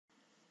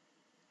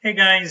Hey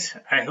guys,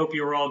 I hope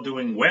you're all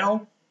doing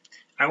well.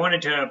 I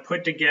wanted to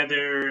put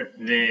together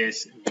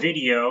this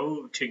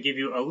video to give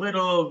you a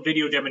little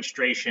video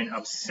demonstration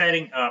of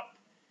setting up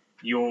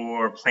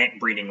your plant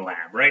breeding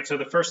lab, right? So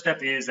the first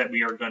step is that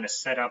we are going to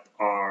set up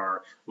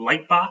our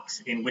light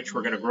box in which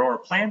we're going to grow our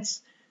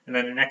plants. And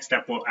then the next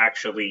step will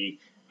actually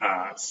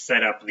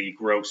set up the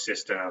grow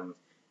system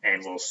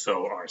and we'll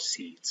sow our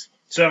seeds.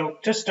 So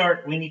to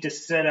start, we need to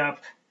set up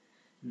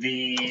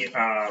the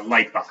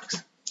light box.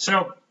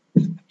 So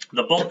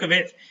the bulk of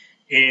it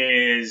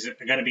is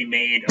going to be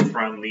made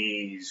from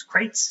these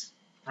crates,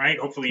 right?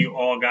 Hopefully you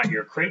all got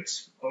your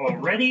crates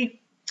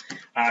already.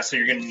 So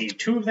you're going to need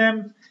 2 of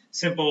them.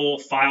 Simple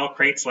file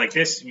crates like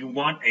this. You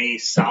want a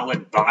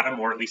solid bottom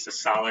or at least a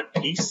solid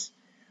piece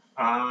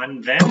on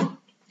them.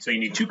 So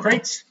you need 2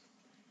 crates.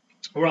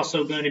 We're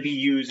also going to be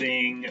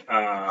using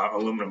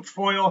aluminum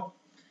foil.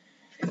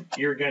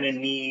 You're going to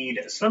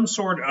need some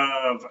sort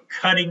of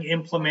cutting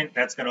implement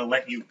that's going to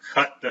let you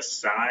cut the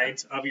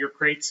sides of your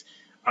crates.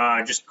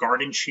 Just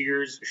garden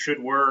shears should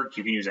work.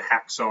 You can use a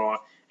hacksaw.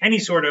 Any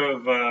sort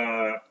of,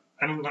 I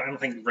don't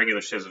think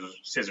regular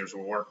scissors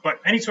will work, but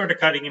any sort of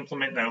cutting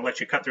implement that will let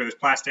you cut through this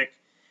plastic,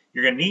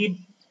 you're going to need.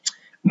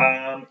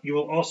 You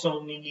will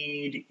also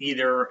need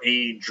either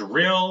a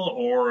drill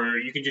or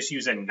you can just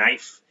use a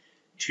knife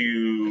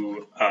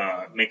to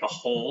make a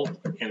hole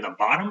in the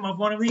bottom of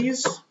one of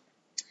these.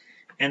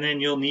 And then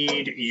you'll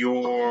need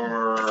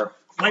your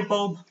light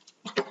bulb,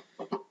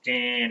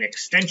 an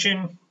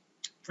extension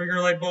for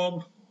your light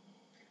bulb.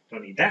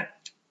 Don't need that.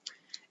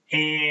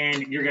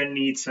 And you're going to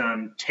need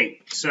some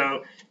tape.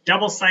 So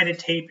double-sided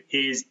tape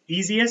is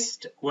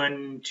easiest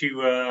when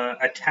to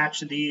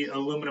attach the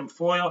aluminum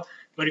foil.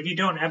 But if you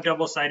don't have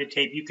double-sided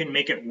tape, you can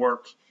make it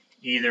work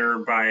either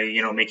by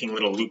making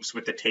little loops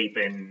with the tape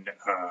and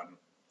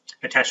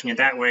attaching it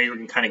that way. You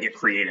can kind of get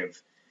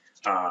creative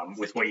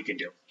with what you can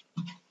do.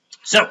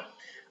 So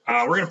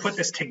we're going to put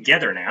this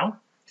together now.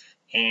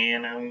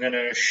 And I'm going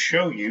to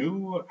show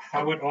you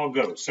how it all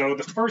goes. So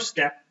the first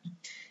step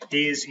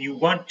is you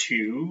want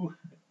to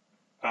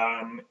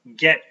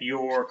get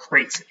your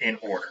crates in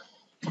order,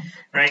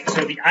 right?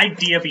 So the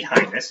idea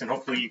behind this, and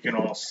hopefully you can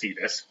all see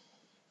this,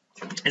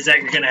 is that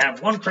you're going to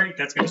have one crate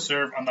that's going to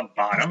serve on the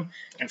bottom.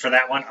 And for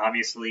that one,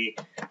 obviously,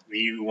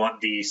 you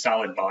want the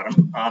solid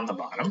bottom on the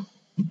bottom,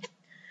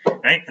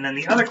 right? And then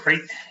the other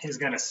crate is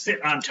going to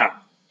sit on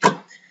top.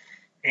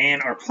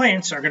 And our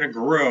plants are going to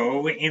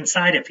grow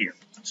inside of here.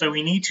 So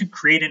we need to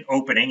create an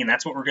opening, and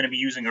that's what we're going to be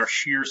using our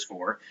shears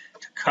for,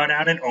 to cut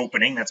out an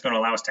opening that's going to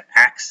allow us to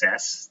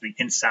access the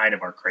inside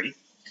of our crate.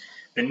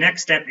 The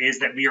next step is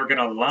that we are going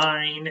to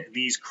line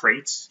these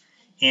crates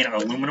in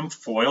aluminum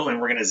foil,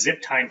 and we're going to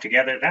zip tie them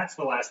together. That's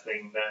the last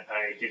thing that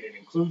I didn't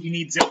include. You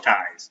need zip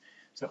ties.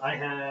 So I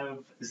have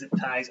zip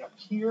ties up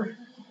here.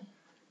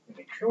 Let me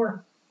make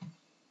sure.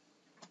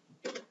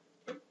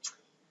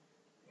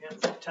 And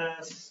zip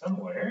ties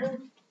somewhere.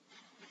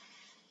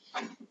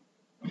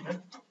 Okay.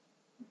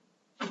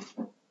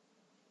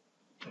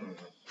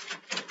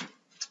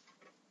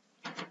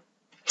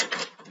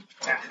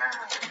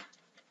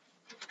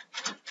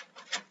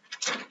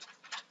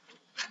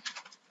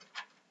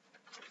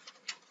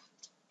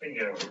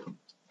 Bingo.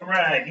 All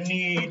right, you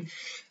need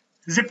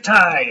zip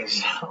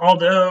ties.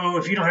 Although,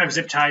 if you don't have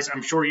zip ties,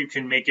 I'm sure you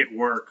can make it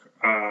work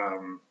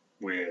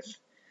with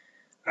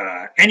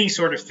any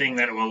sort of thing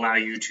that will allow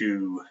you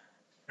to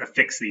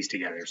affix these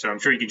together. So I'm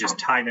sure you can just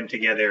tie them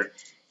together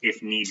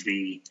if need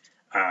be,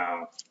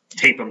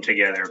 tape them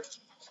together,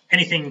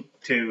 anything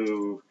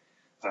to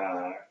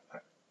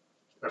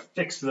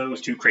affix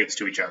those 2 crates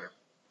to each other.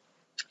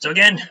 So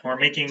again,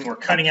 we're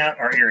cutting out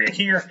our area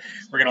here.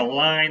 We're going to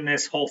line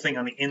this whole thing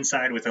on the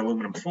inside with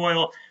aluminum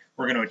foil.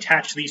 We're going to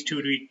attach these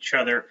 2 to each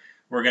other.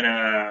 We're going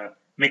to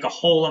make a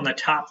hole on the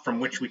top from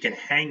which we can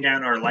hang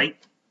down our light,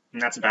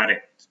 and that's about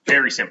it. It's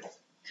very simple.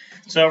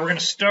 So we're going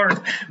to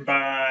start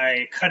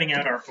by cutting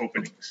out our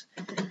openings.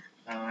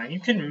 You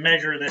can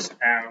measure this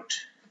out,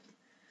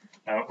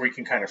 or you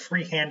can kind of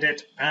freehand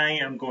it. I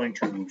am going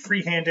to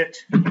freehand it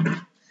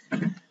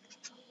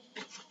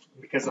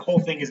because the whole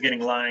thing is getting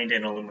lined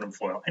in aluminum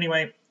foil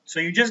anyway. So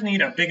you just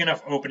need a big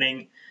enough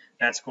opening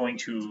that's going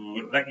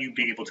to let you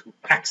be able to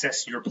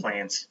access your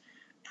plants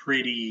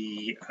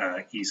pretty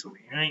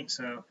easily, right?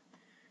 So I'm going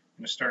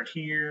to start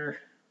here.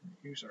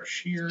 Use our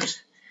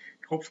shears.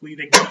 Hopefully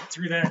they can cut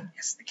through that.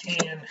 Yes, they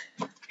can.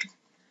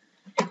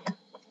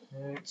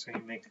 All right, so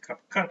you make a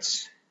couple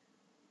cuts.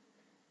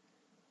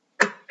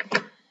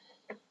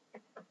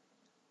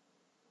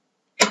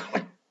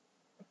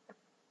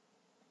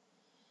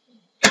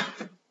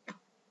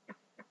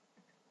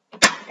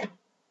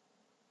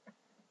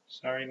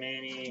 Sorry,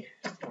 Manny.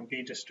 Don't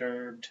be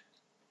disturbed.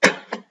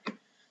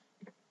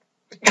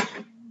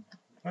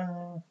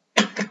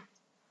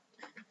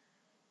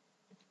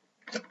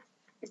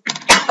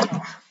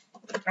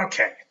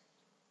 Okay.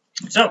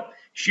 So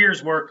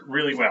shears work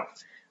really well.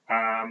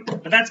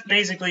 But that's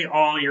basically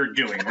all you're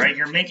doing, right?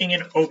 You're making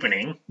an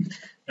opening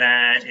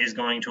that is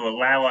going to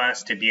allow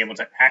us to be able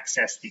to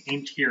access the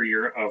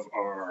interior of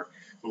our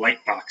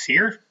light box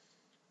here.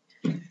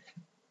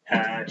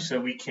 so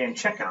we can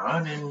check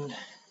on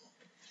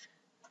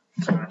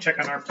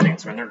our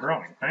plants when they're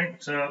growing,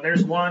 right? So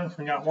there's one,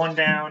 we got one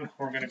down,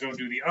 we're going to go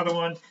do the other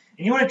one.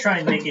 And you want to try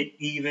and make it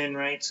even,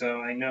 right?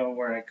 So I know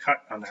where I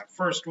cut on that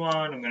first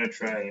one. I'm going to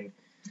try and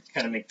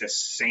kind of make the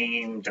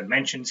same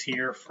dimensions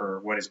here for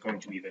what is going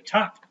to be the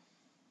top,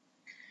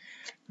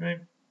 right?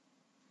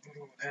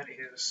 Oh, that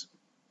is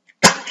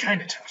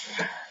kind of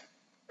tough.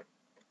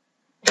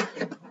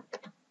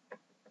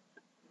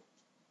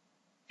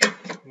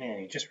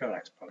 Hey, just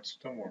relax, buds.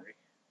 Don't worry.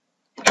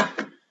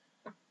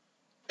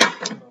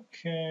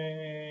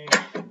 Okay.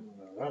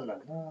 La, la,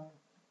 la.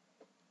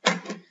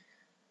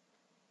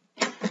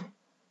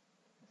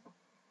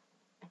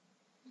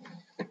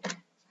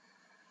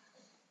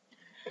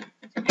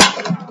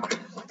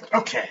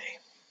 Okay.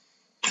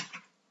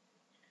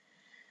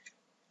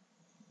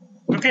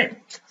 Okay.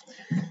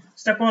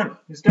 Step one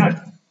is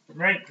done.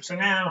 Right. So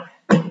now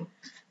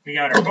we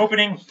got our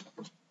opening,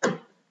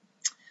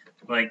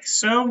 like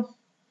so.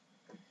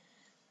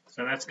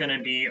 So that's going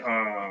to be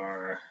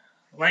our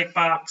light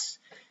box.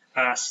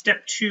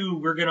 Step two,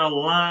 we're going to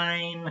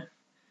line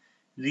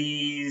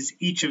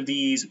each of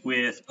these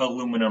with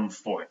aluminum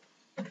foil.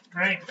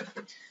 Right?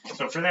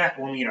 So for that,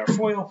 we'll need our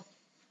foil,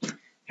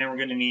 and we're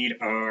going to need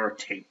our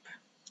tape.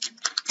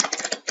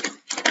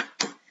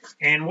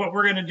 And what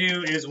we're going to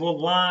do is we'll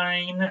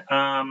line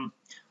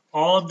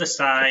all of the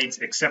sides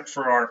except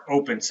for our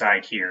open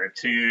side here.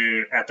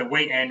 At the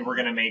way end, we're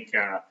going to make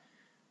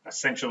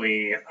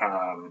essentially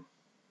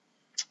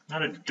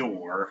not a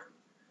door,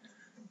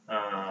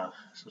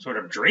 some sort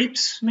of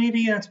drapes,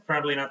 maybe? That's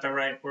probably not the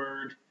right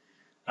word.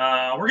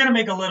 We're going to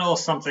make a little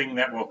something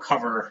that will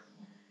cover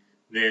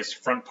this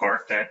front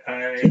part that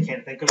I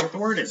can't think of what the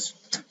word is.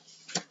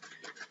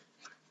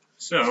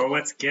 So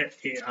let's get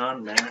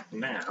on that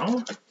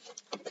now.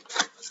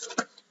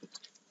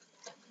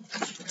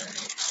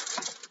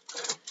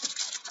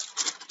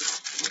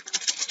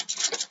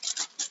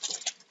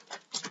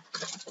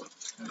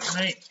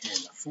 Alright,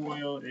 and the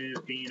foil is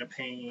being a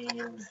pain.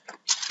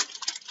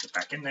 Get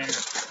back in there.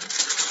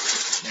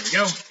 There we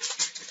go.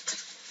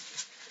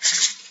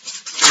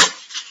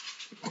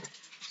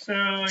 So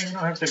you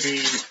don't have to be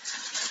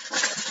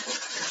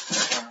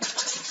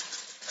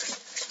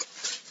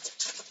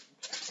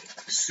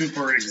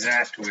super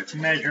exact with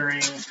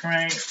measuring,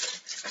 right?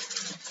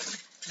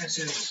 This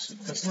is,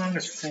 as long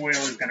as foil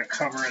is going to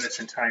cover this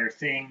entire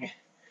thing,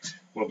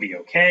 we'll be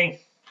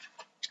okay.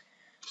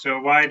 So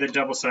why the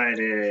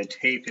double-sided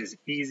tape is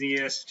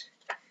easiest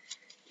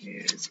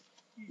is,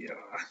 yeah,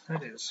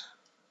 that is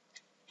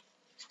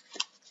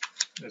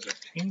a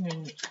pain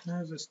in, how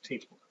does this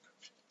tape work?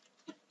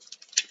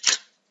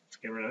 Let's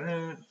get rid of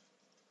that.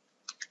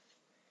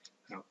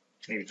 Oh,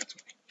 maybe that's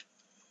why.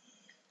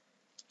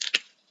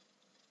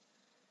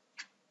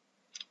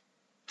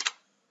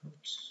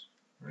 Oops,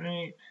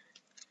 right.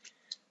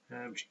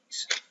 Oh,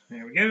 geez.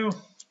 There we go.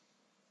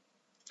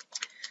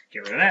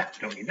 Get rid of that,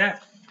 don't need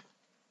that.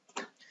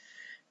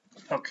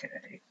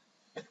 Okay.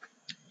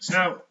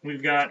 So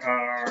we've got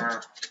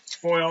our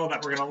foil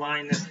that we're going to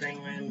line this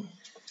thing in.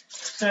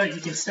 So you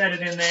can set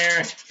it in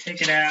there,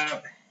 take it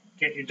out,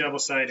 get your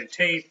double-sided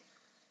tape,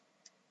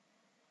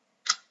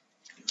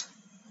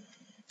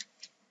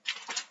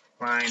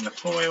 line the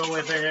foil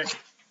with it.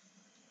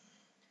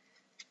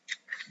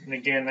 And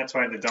again, that's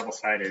why the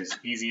double-sided is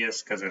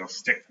easiest, because it'll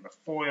stick to the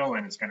foil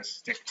and it's going to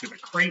stick to the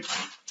crate.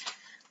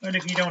 But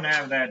if you don't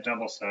have that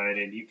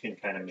double-sided, you can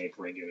kind of make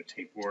regular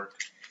tape work.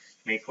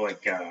 Make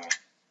like the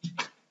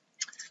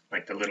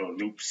little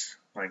loops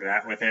like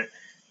that with it.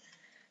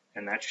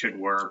 And that should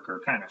work, or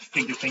kind of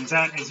figure things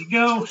out as you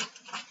go.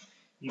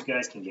 You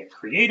guys can get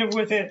creative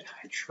with it.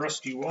 I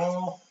trust you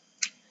all.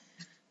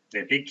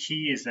 The big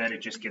key is that it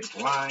just gets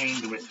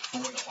lined with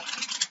foil.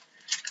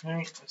 All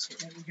right, so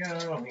there we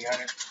go. We got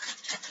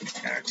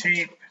our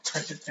tape.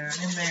 Press it down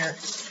in there.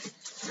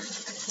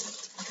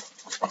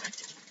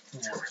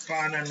 Now our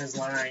bottom is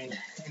lined.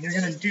 And you're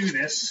going to do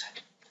this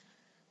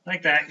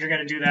like that. You're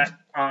going to do that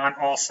on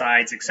all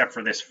sides except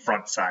for this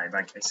front side,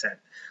 like I said.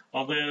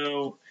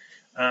 Although,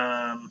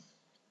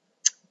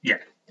 yeah,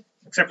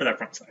 except for that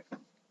front side.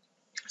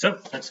 So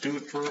let's do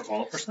it for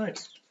all of our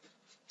sides.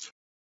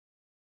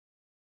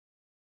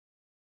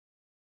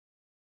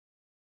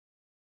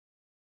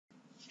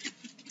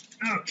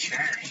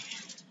 Okay.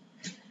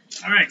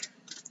 All right,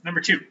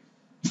 number 2.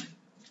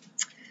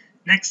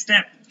 Next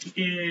step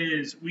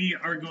is we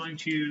are going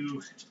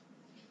to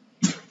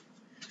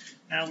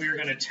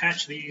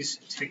attach these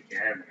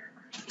together.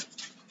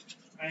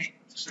 Right?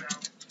 So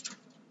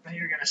now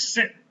you're going to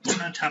sit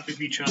on top of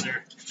each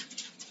other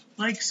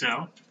like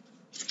so.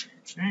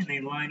 And they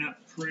line up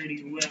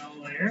pretty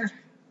well there.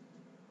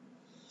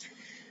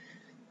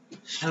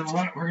 So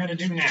what we're going to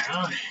do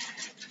now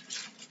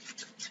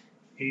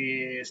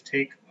is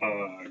take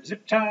our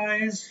zip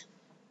ties,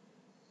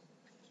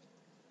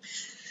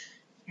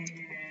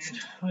 and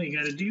all you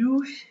got to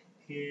do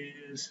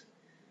is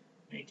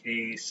make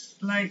a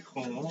slight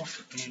hole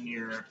in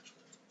your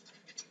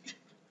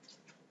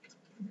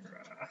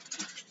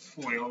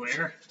foil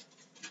there,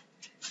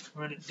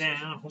 run it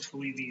down.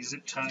 Hopefully these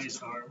zip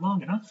ties are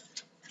long enough.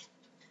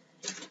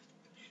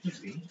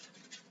 Should be.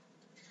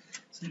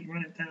 So you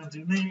run it down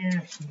through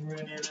there, you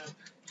run it up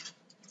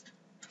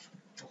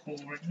a hole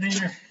right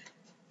there.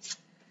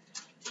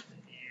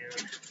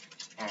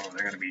 And oh,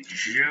 they're going to be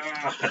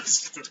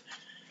just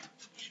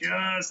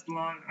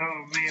long.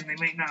 Oh man, they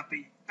may not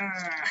be. Oh,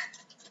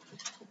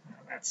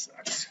 that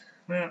sucks.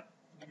 Well,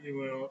 we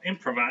will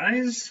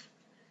improvise.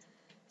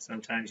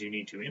 Sometimes you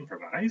need to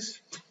improvise.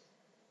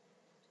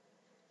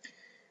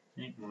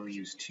 And we'll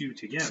use two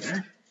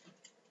together.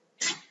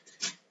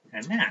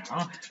 And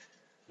now,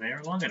 they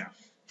are long enough.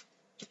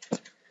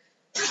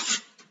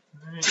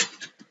 Alright.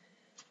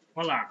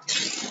 Voila.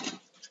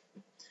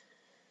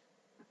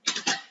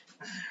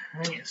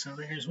 Alright, so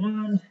there's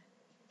one.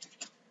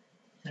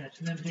 Attach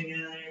them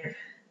together.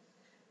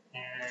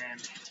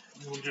 And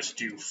we'll just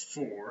do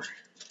 4.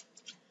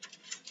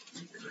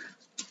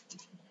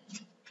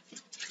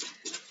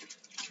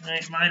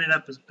 Alright, line it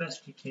up as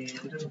best you can.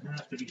 It doesn't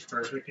have to be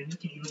perfect, and you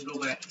can even go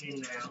back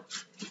in now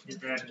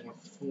and add more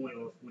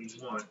foil if we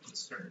want in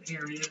certain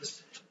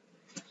areas.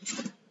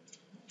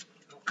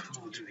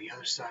 We'll do the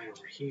other side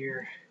over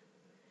here.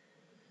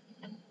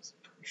 I'm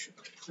pretty sure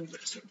I pulled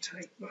it so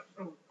tight, but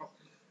oh.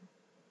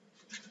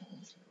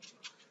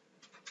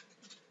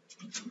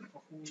 A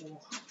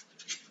hole.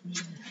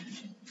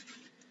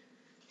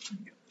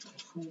 Got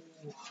a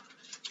hole.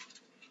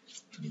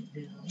 Get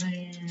down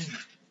there.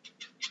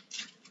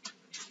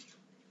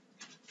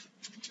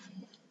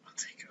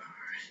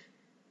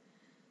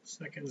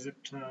 Second zip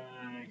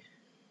tie,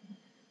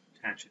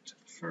 attach it to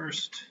the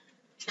first.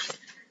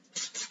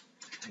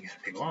 I got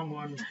a big long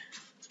one.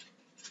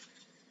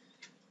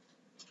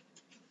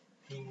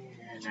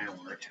 And now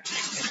we're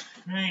attaching it.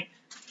 Right.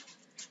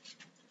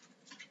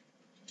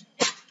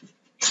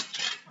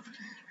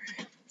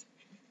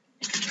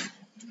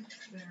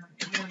 There,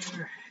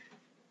 together.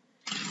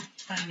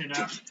 Tighten it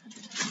up.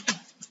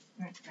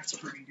 That's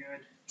pretty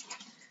good.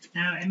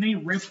 Now, it may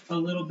rip a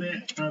little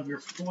bit of your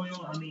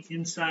foil on the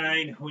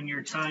inside when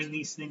you're tying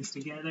these things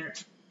together.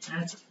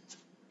 That's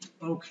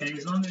okay,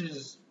 as long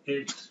as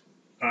it's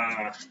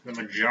the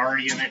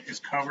majority of it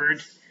is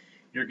covered,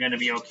 you're going to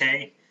be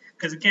okay.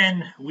 Because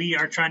again,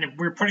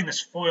 we're putting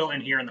this foil in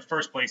here in the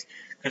first place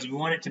because we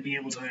want it to be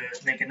able to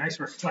make a nice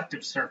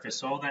reflective surface.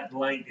 So all that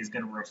light is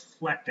going to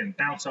reflect and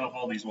bounce off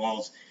all these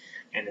walls,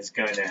 and it's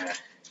going to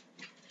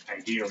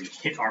ideally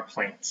hit our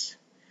plants.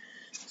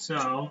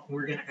 So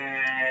we're going to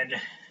add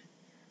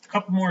a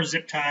couple more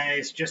zip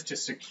ties just to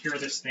secure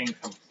this thing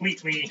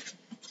completely.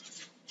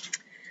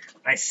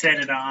 I set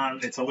it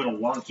on, it's a little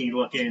wonky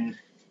looking.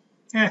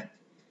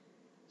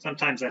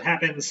 Sometimes that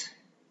happens.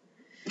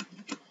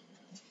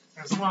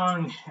 As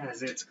long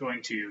as it's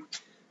going to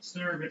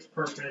serve its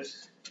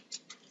purpose,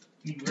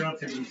 be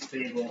relatively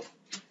stable,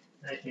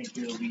 I think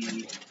it'll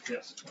be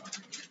just fine.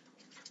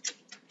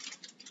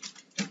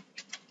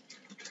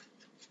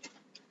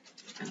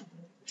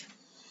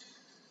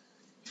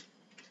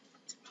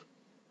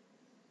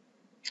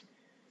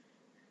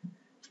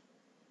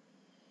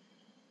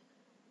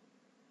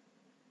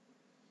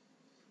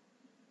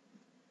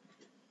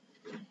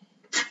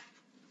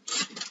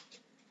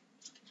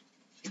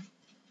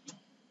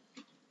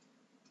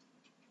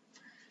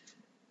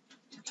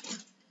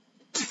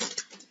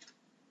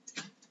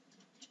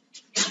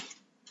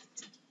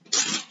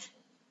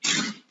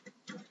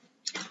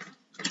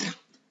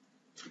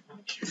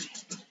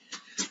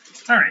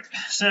 Alright,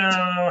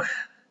 so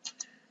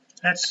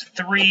that's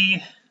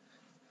 3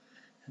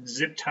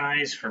 zip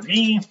ties for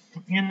me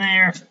in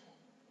there.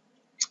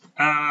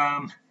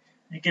 I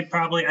could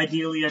probably,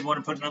 ideally, I'd want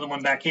to put another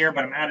one back here,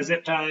 but I'm out of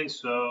zip ties,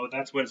 so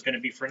that's what it's going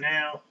to be for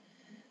now.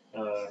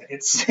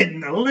 It's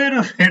sitting a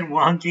little bit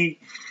wonky.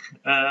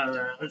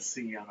 Let's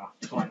see on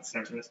a flat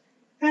surface.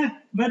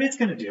 But it's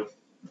going to do.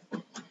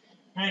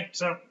 Alright,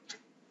 so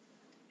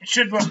it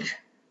should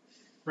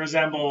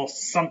resemble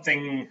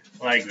something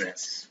like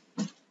this.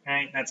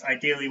 Alright, that's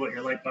ideally what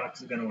your light box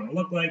is going to want to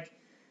look like.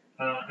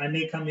 I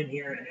may come in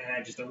here and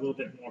add just a little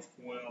bit more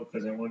foil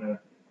because I want to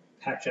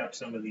patch up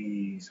some of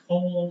these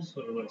holes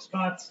or little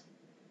spots.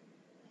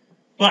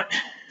 But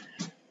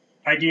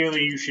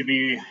ideally,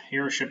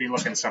 yours should be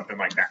looking something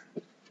like that.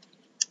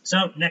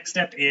 So next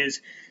step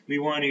is we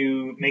want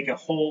to make a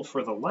hole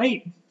for the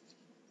light.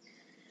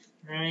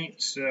 Alright,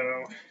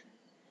 so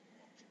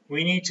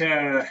we need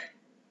to.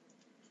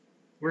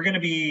 We're going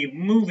to be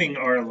moving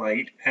our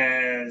light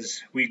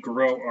as we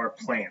grow our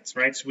plants,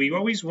 right? So we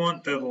always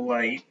want the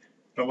light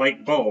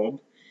bulb,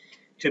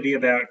 to be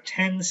about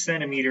 10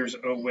 centimeters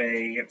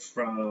away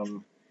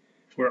from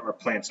where our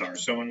plants are.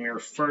 So when we're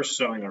first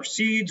sowing our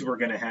seeds, we're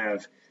going to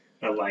have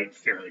the light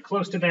fairly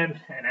close to them.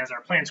 And as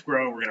our plants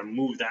grow, we're going to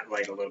move that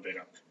light a little bit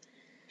up.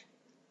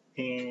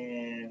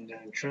 And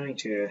I'm trying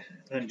to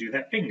undo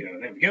that.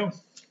 Bingo. There we go.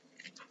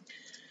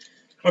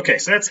 Okay,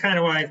 so that's kind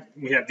of why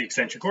we have the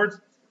extension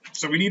cord.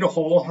 So we need a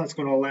hole that's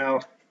going to allow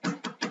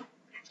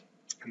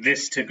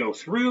this to go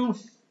through.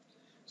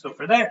 So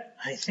for that,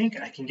 I think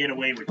I can get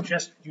away with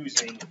just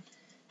using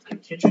a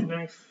kitchen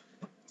knife.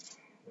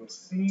 We'll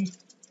see.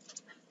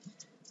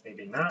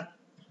 Maybe not.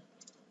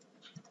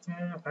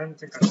 I don't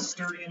think that's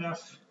sturdy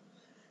enough.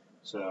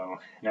 So,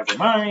 never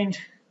mind.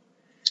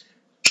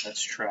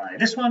 Let's try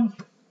this one.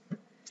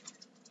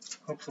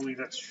 Hopefully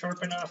that's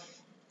sharp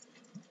enough.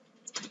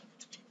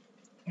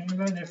 And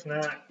then if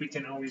not, we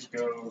can always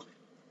go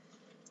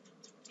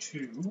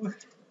to,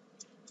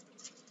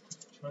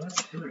 well,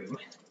 that's through.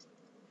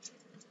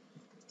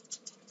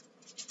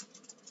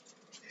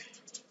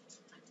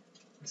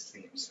 This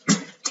seems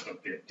a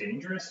bit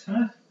dangerous,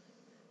 huh?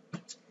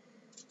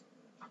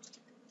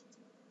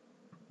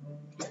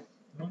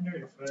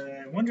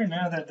 I wonder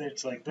now that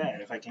it's like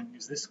that, if I can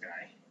use this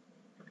guy.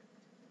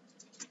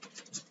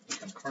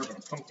 Like I'm carving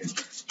a pumpkin.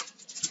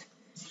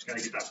 Just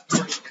gotta get that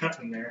first cut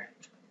in there.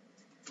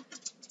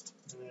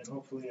 And then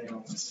hopefully I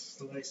don't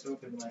slice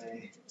open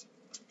my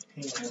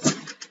hand.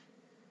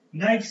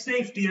 Knife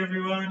safety,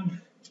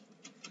 everyone!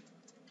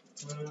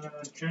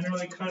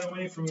 Generally cut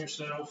away from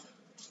yourself.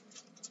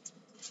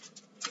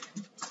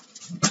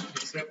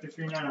 Except if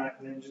you're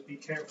not, then just be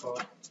careful.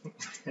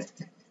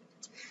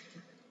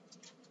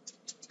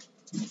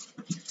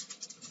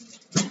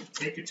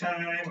 Take your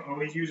time,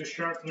 always use a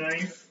sharp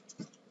knife.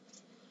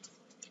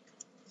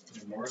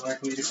 You're more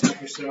likely to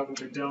cut yourself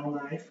with a dull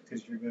knife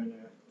because you're going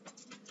to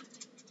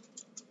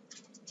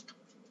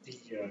be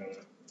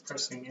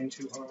pressing in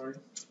too hard.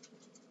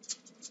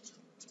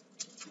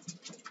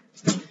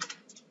 I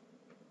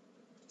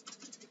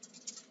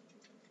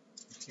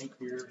think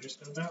we're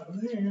just about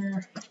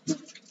there.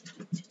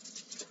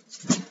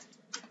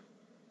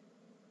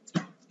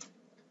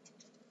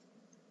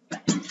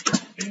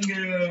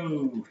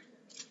 Bingo!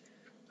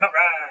 Alright!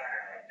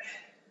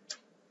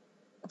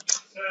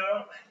 So,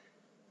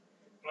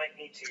 might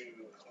need to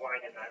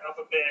widen that up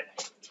a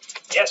bit.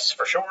 Yes,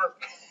 for sure.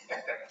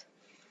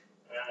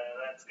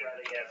 That's got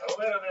to get a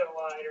little bit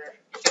wider.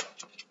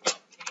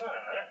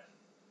 But,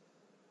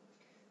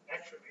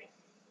 actually,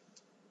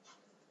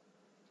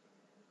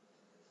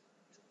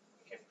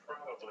 we can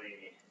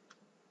probably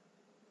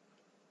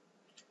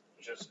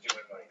just do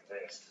it like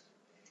this.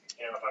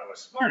 You know, if I was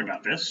smart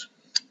about this,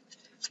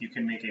 you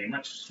can make a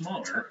much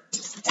smaller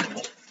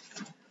hole.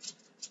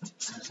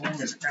 As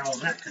long as all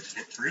that could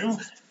fit through, you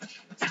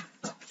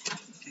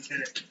can get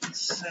it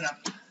set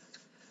up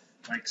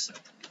like so.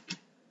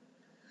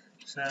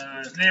 So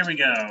there we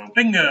go.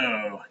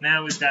 Bingo!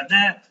 Now we've got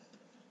that.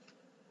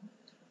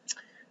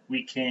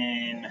 We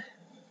can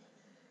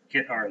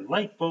get our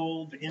light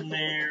bulb in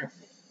there.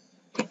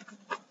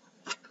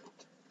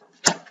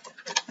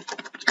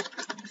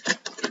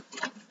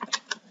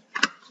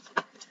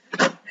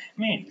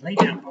 Mandy, lay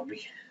down,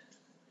 Bobby.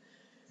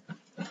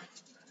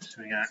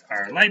 So we got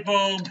our light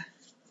bulb.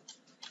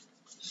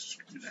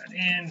 Screw that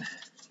in.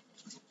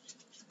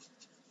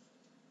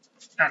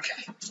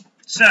 Okay,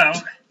 so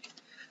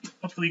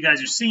hopefully you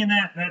guys are seeing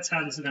that. That's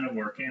how this is going to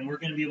work. And we're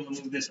going to be able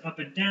to move this up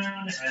and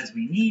down as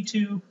we need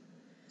to.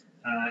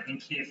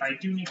 If I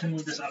do need to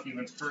move this up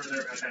even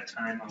further at that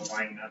time, I'll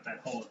widen out that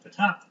hole at the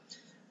top.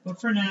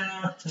 But for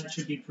now, that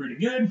should be pretty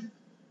good.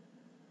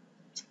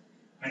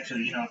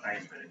 Actually, you know what? I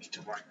am going to need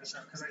to widen this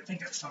out because I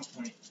think at some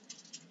point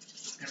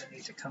it's going to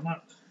need to come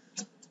up.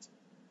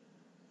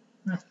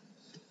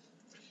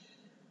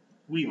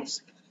 We will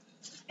see.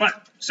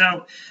 But,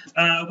 so,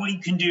 what you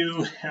can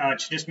do to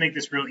just make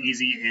this real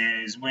easy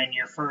is when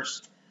you're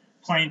first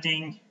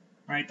planting,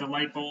 right, the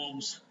light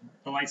bulbs,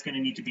 the light's going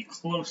to need to be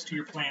close to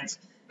your plants.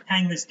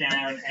 Hang this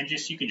down, and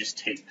you can just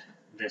tape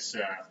this,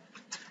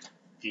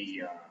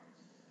 the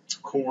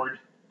cord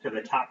to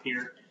the top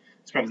here.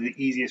 It's probably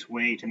the easiest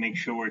way to make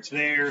sure it's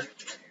there.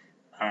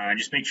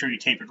 Just make sure you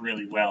tape it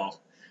really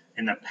well.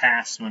 In the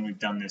past, when we've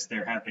done this,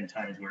 there have been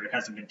times where it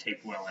hasn't been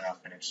taped well enough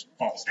and it just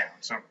falls down.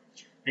 So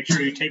make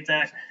sure you tape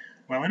that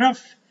well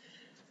enough.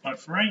 But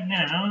for right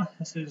now,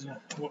 this is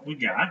what we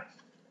got.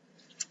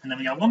 And then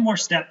we got one more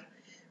step.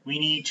 We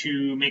need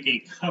to make a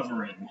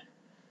covering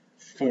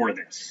for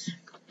this.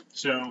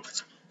 So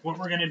what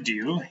we're going to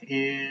do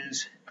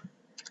is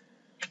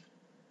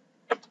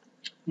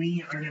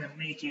we are going to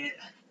make it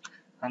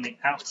on the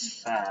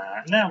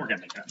outside. Now we're going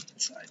to make it on the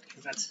inside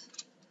because that's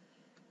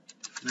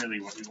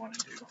really what we want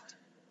to do.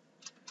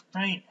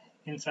 Right?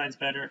 Inside's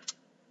better.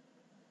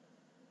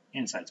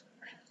 Inside's better.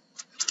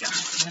 Yeah,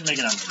 I'm going to make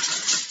it on the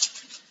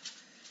inside.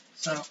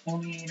 So we'll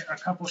need a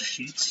couple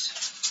sheets.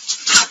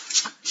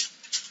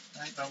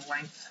 Right, the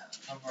length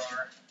of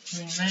our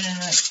thing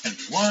there. It's going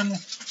to be one.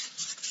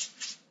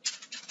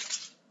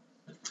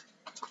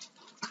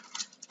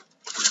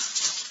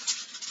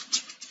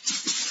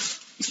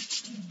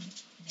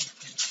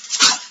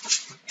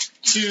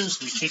 Two.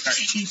 So we take our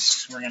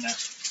sheets. We're going to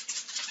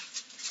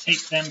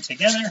tape them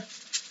together.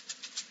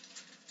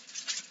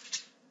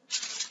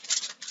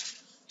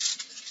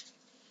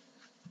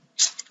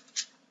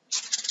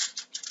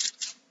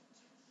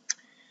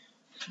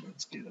 So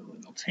let's get a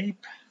little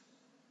tape.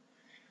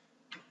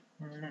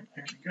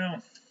 There we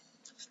go.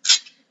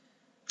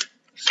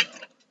 So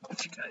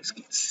if you guys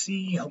can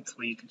see,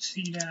 hopefully you can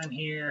see down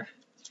here.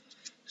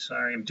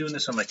 Sorry, I'm doing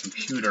this on my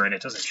computer and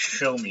it doesn't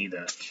show me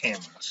the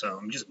camera, so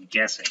I'm just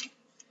guessing.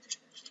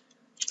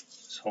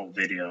 So whole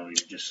video, you're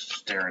just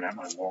staring at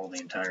my wall the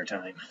entire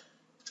time.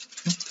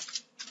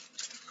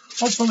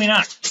 Hopefully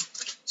not.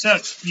 So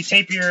you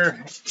tape your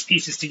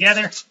pieces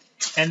together,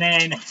 and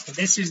then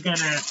this is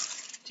gonna,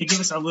 to give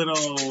us a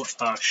little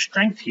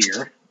strength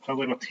here, a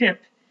little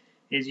tip,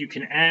 is you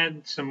can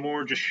add some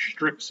more just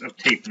strips of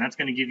tape, and that's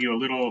gonna give you a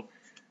little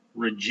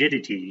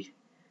rigidity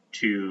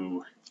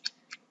to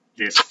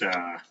this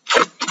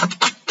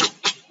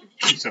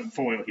piece of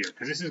foil here,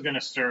 because this is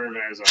gonna serve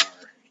as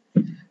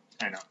our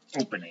kind of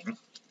opening.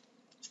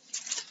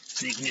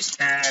 So you can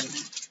just add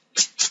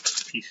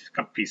a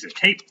couple pieces of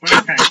tape,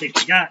 whatever kind of tape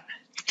you got.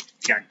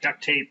 You got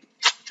duct tape,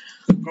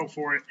 go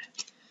for it.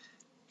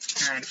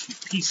 Add a few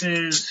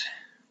pieces.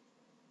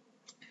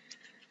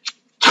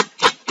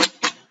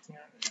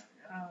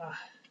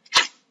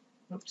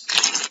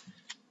 Oops.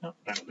 Nope,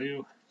 that'll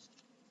do.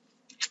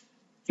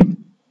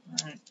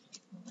 Alright.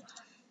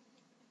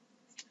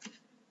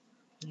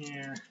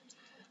 Here.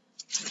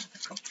 A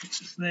couple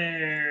pieces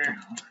there.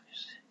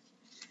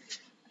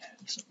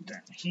 Add some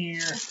down here.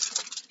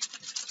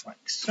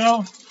 Like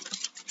so.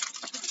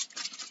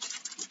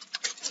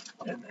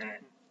 And then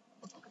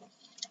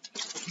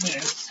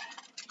this,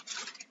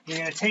 you're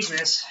going to take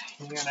this,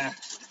 you're going to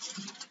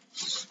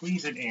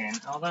squeeze it in.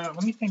 Although,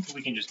 let me think if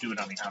we can just do it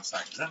on the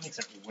outside, because that makes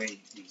it way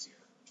easier.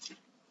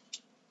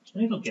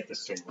 Maybe it'll get the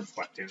same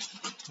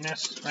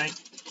reflectiveness, right?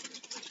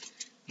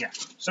 Yeah,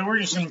 so we're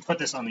just going to put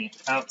this on the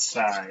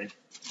outside.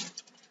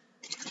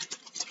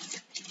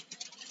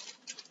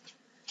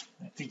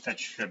 I think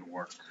that should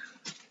work.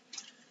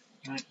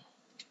 Right?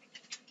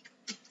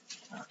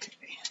 Okay,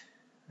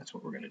 that's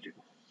what we're going to do.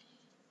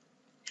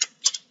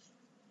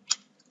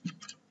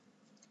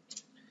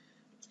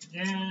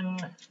 Again,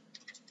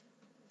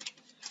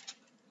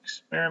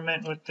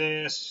 experiment with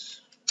this.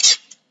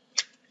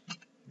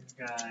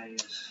 You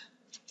guys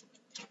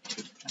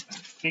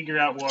figure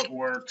out what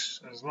works.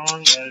 As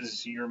long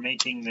as you're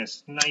making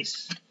this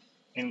nice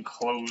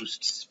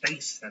enclosed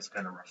space that's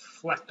going to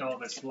reflect all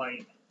this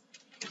light,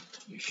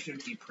 you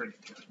should be pretty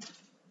good.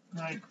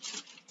 Right.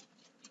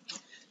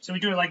 So we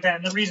do it like that,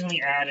 and the reason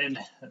we added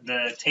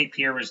the tape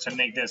here was to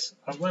make this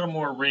a little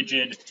more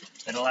rigid.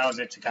 It allows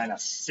it to kind of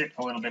sit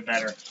a little bit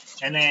better.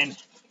 And then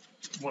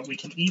what we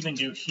can even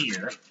do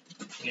here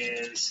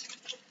is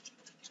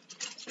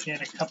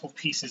get a couple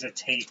pieces of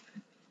tape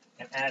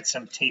and add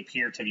some tape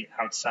here to the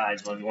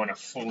outsides when we want to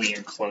fully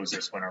enclose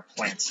this when our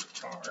plants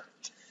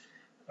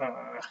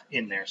are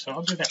in there. So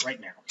I'll do that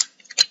right now.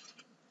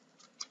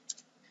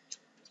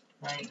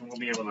 Right, and we'll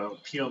be able to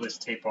peel this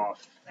tape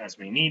off as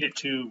we need it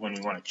to when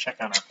we want to check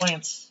on our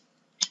plants.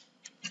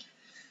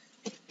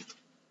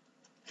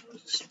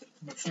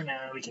 But for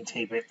now, we can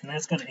tape it, and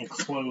that's going to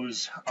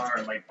enclose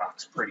our light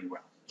box pretty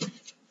well.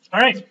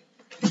 All right,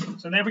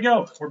 so there we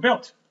go. We're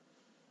built.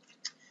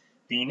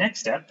 The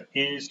next step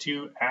is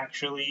to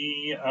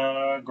actually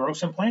grow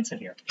some plants in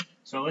here.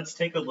 So let's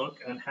take a look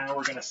on how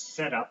we're going to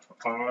set up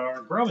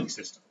our growing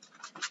system.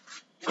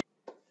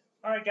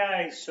 Alright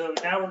guys, so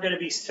now we're going to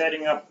be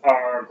setting up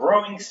our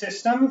growing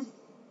system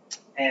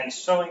and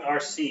sowing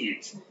our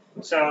seeds.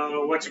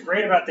 So what's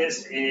great about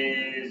this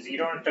is you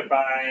don't have to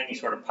buy any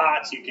sort of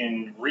pots. You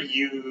can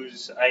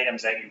reuse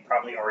items that you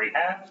probably already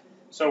have.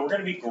 So we're going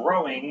to be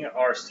growing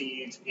our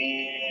seeds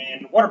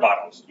in water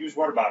bottles, used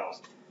water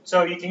bottles.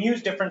 So you can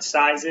use different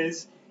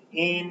sizes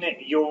in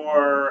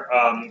your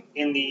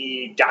in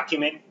the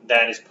document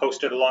that is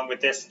posted along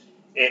with this.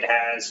 It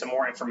has some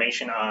more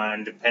information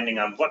on, depending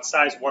on what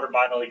size water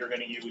bottle you're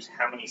going to use,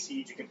 how many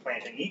seeds you can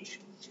plant in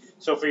each.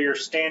 So for your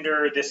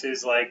standard, this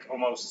is like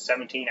almost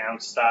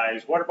 17-ounce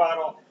size water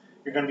bottle.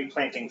 You're going to be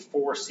planting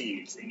 4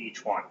 seeds in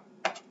each one.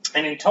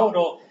 And in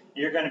total,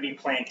 you're going to be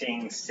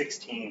planting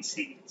 16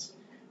 seeds.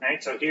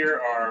 Right? So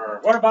here are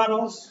water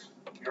bottles.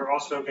 You're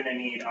also going to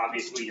need,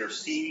 obviously, your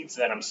seeds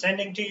that I'm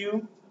sending to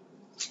you.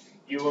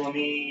 You will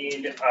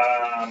need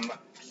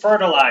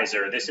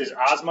fertilizer. This is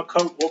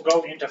Osmocote. We'll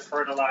go into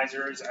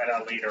fertilizers at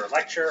a later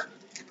lecture.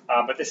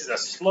 But this is a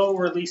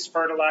slow-release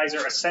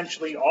fertilizer.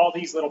 Essentially, all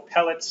these little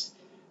pellets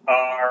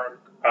are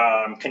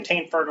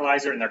contain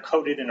fertilizer, and they're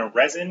coated in a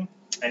resin.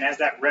 And as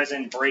that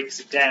resin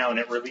breaks down,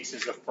 it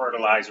releases the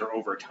fertilizer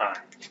over time.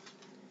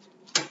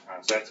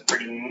 So that's a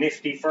pretty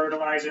nifty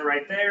fertilizer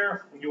right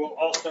there. You will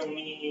also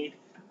need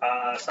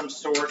some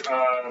sort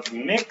of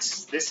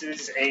mix. This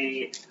is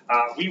a,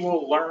 we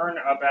will learn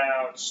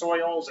about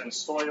soils and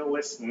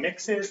soilless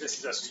mixes. This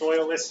is a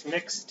soilless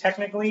mix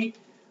technically,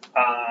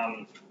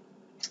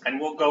 and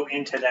we'll go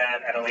into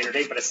that at a later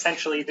date, but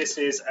essentially this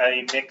is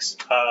a mix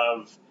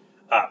of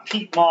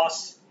peat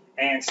moss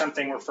and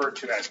something referred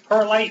to as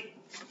perlite.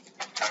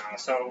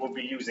 So we'll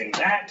be using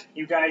that.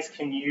 You guys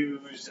can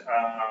use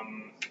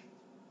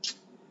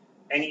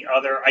any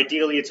other,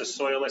 ideally it's a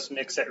soilless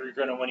mix that you're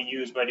going to want to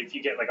use, but if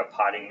you get like a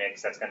potting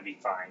mix, that's going to be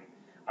fine.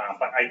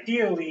 But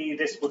ideally,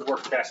 this would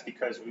work best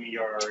because we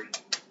are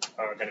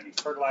going to be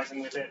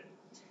fertilizing with it.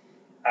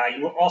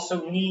 You will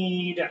also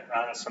need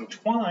some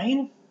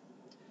twine,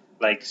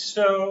 like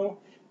so.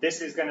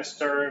 This is going to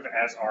serve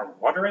as our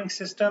watering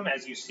system.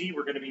 As you see,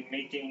 we're going to be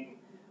making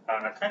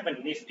kind of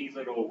a nifty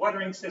little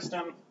watering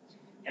system.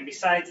 And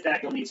besides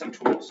that, you'll need some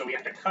tools. So we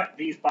have to cut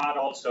these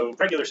bottles. So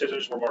regular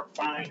scissors will work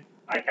fine.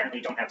 I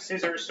apparently don't have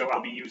scissors, so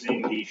I'll be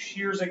using the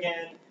shears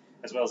again,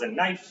 as well as a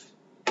knife.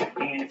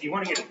 And if you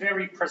want to get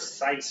very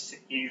precise,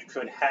 you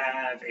could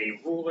have a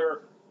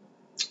ruler.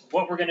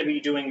 What we're going to be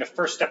doing, the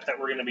first step that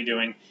we're going to be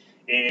doing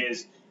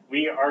is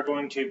we are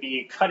going to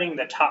be cutting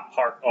the top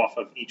part off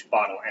of each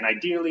bottle. And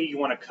ideally, you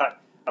want to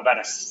cut about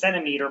 1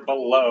 centimeter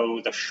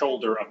below the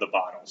shoulder of the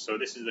bottle. So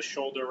this is the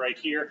shoulder right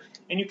here,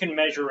 and you can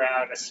measure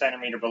out 1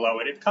 centimeter below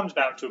it. It comes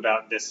out to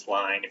about this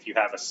line if you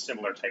have a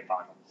similar type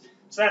bottle.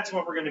 So that's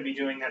what we're going to be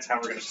doing. That's how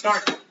we're going to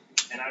start,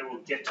 and I will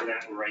get to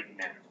that right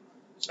now.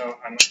 So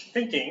I'm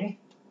thinking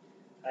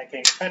I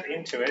can cut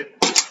into it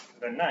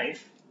with a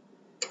knife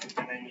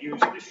and then use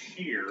the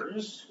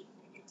shears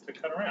to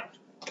cut around.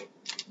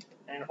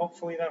 And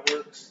hopefully that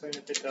works, and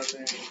if it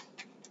doesn't,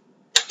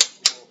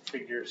 we'll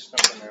figure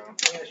something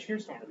out. Yeah, the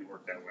shears don't really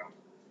work that well.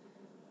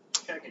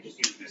 Okay, I can just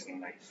use this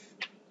knife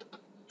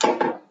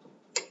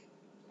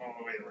all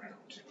the way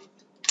around.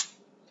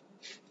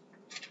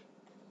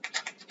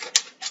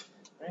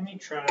 Let me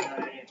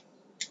try.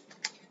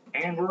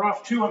 And we're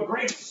off to a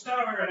great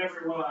start,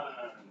 everyone.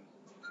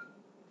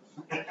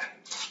 Okay,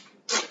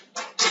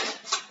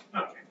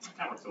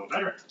 that works a little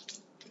better.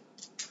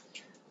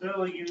 So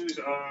we'll use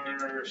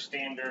our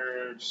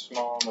standard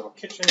small little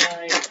kitchen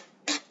knife.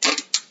 And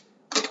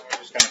we're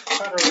just going to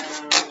cut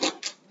around.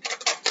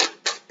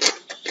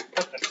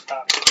 Cut the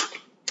top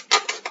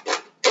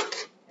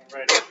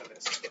right off of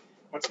this.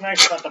 What's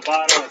nice about the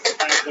bottle is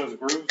it has those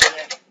grooves in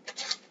it.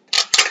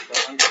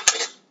 So I'm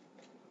just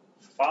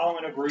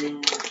following a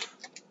groove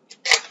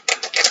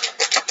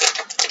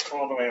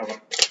all the way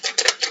over.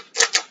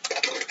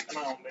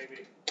 Come on,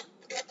 baby.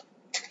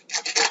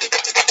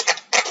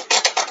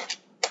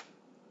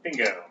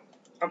 Bingo.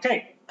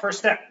 Okay, first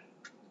step.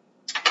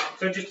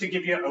 So just to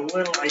give you a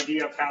little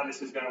idea of how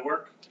this is going to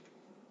work,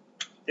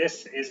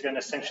 this is going to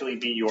essentially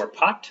be your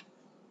pot.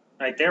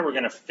 Right there, we're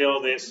going to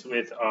fill this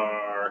with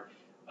our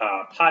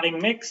potting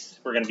mix.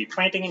 We're going to be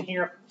planting in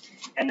here.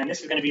 And then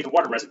this is going to be the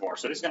water reservoir.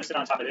 So this is going to sit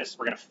on top of this.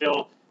 We're going to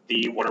fill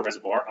the water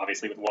reservoir,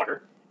 obviously, with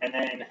water. And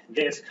then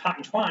this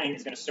cotton twine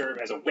is going to serve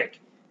as a wick.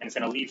 And it's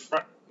going to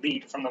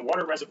lead from the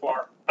water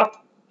reservoir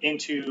up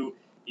into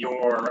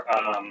your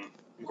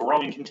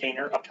growing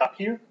container up top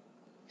here.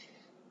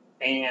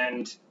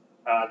 And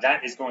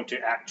that is going to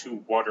act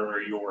to water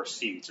your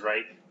seeds,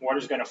 right? Water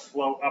is going to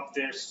flow up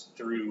this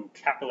through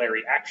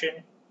capillary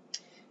action,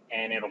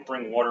 and it'll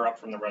bring water up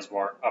from the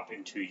reservoir up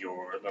into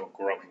your little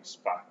growing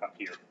spot up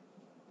here.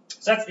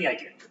 So that's the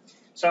idea.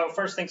 So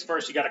first things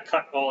first, you got to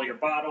cut all your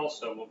bottles,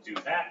 so we'll do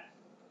that.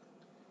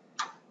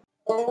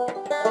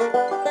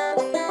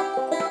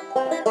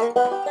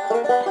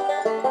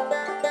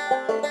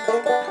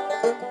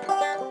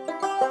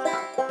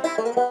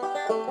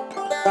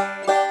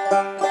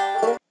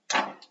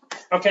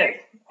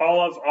 Okay, all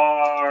of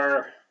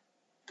our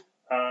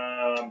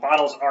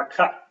bottles are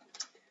cut.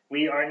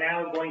 We are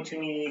now going to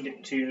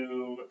need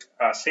to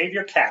save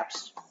your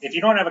caps. If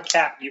you don't have a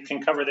cap, you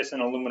can cover this in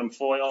aluminum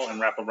foil and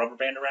wrap a rubber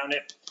band around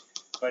it.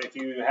 But if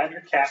you have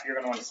your cap, you're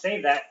going to want to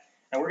save that.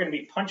 And we're going to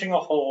be punching a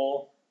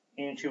hole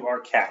into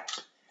our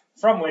caps,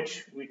 from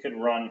which we could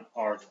run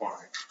our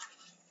twine.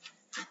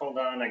 Hold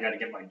on, I got to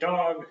get my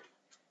dog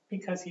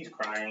because he's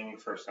crying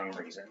for some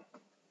reason.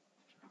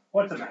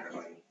 What's the matter,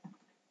 buddy?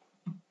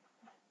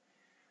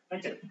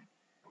 Right there.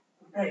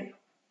 Hey.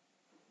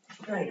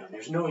 I know,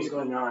 there's noise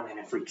going on and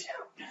it freaks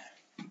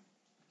out.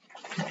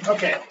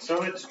 Okay, so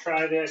let's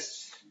try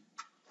this.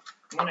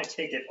 I'm going to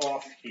take it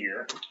off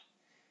here,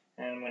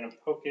 and I'm going to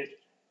poke it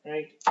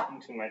right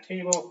into my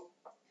table.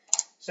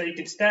 So you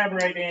can stab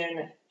right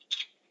in.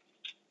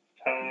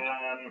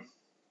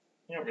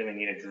 You don't really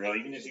need a drill.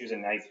 You can just use a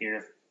knife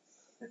here.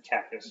 Your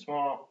cap is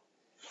small.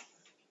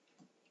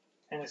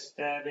 Kind of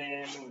stab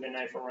in, move the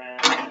knife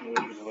around.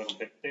 We'll use a little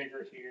bit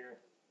bigger here.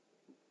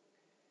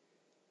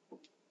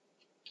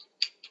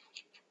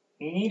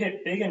 You need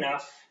it big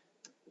enough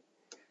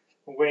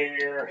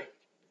where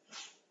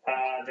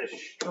the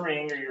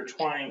string or your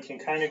twine can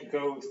kind of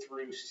go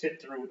through,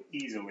 sit through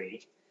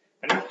easily,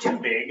 but not too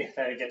big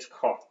that it gets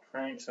caught,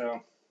 right?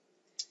 So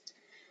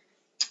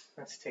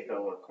let's take a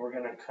look. We're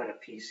going to cut a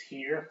piece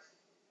here.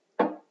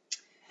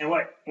 And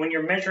when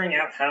you're measuring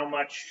out how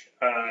much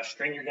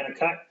string you're going to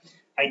cut,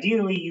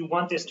 ideally you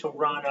want this to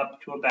run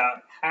up to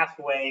about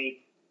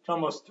halfway to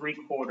almost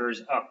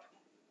 3/4 up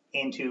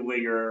into where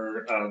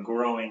your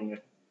growing,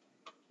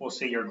 we'll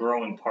say your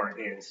growing part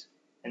is.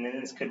 And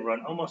then this could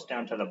run almost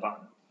down to the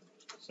bottom.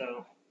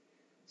 So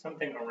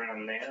something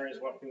around there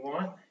is what we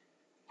want.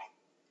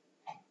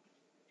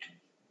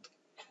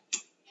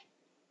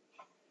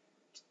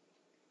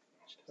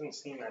 Which doesn't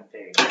seem that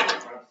big.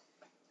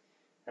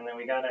 And then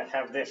we got to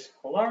have this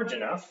large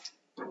enough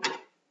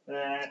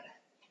that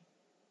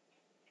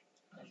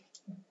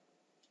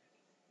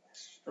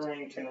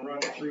string can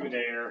run through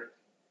there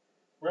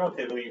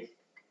relatively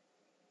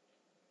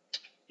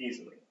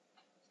easily.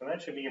 So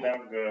that should be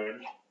about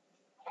good.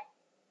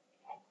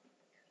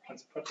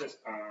 Let's put this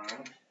on,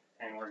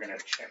 and we're going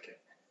to check it.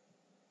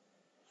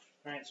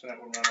 All right, so that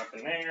will run up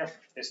in there.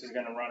 This is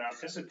going to run up.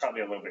 This is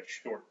probably a little bit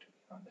short, to be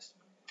honest.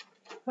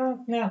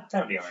 No,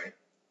 that'll be all right.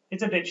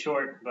 It's a bit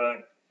short,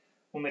 but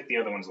we'll make the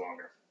other ones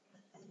longer.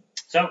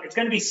 So it's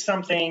going to be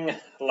something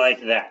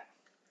like that,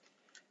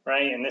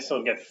 right? And this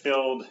will get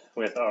filled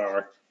with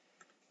our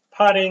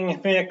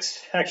potting mix.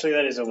 Actually,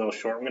 that is a little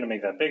short. I'm going to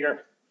make that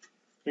bigger.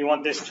 We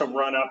want this to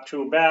run up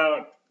to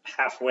about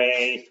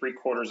halfway,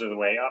 3/4 of the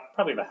way up,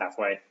 probably about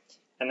halfway.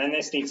 And then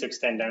this needs to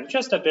extend down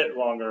just a bit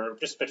longer,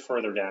 just a bit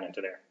further down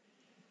into there.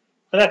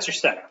 But that's your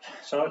setup.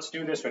 So let's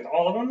do this with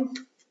all of them.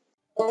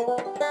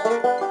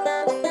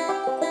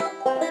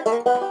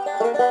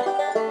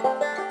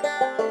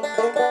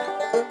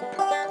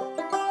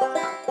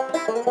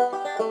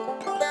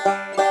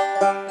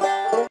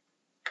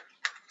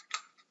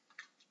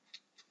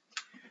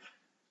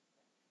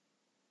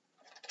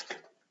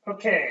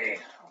 Okay,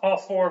 all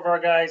 4 of our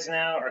guys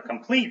now are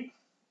complete.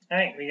 All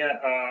right, we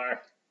got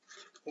our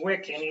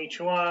wick in each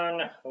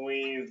one.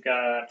 We've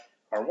got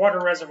our water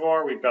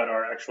reservoir. We've got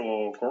our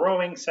actual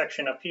growing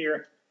section up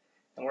here,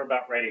 and we're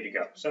about ready to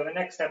go. So the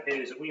next step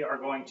is we are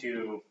going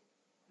to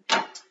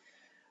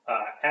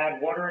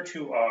add water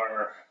to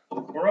our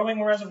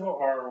growing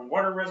reservoir, our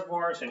water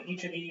reservoirs, and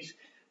each of these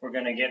we're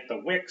going to get the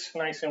wicks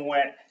nice and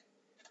wet,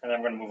 and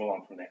then we're going to move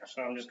along from there.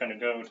 So I'm just going to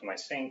go to my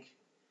sink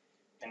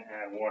and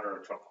add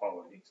water to all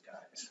of these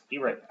guys. Be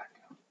right back.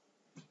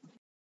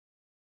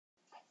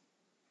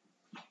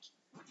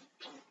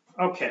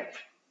 Okay,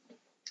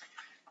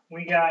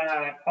 we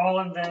got all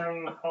of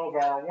them, all of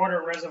our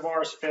water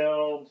reservoirs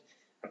filled.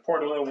 I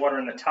poured a little water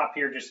in the top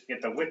here just to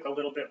get the wick a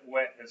little bit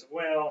wet as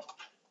well.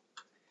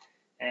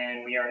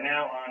 And we are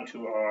now on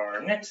to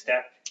our next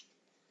step,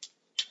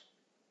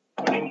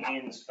 putting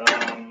in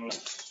some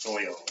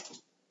soil.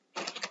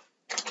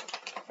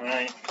 All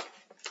right,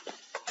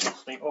 so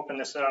you open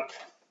this up.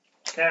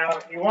 Now,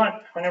 you want,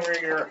 whenever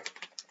you're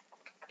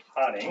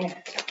potting,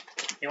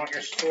 you want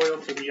your soil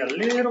to be a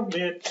little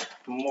bit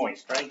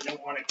moist, right? You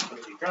don't want it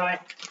completely dry.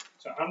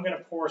 So I'm going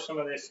to pour some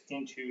of this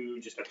into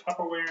just a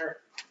Tupperware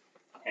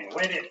and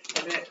wet it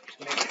a bit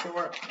to make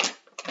sure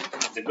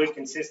it's a good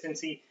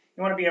consistency.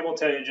 You want to be able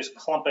to just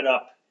clump it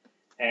up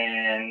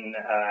and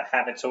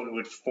have it so it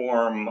would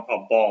form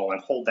a ball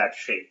and hold that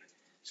shape.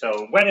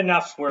 So wet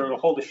enough where it'll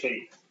hold the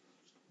shape,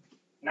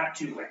 not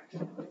too wet.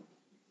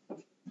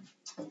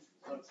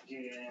 Let's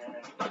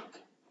get...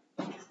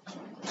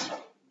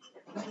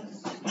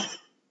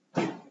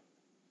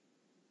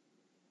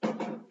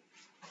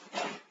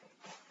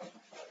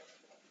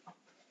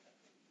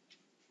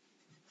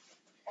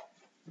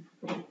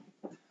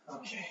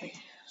 Okay,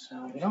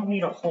 so you don't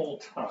need a whole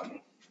ton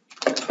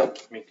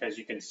because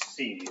you can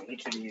see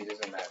each of these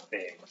isn't that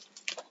big.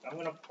 So I'm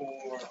going to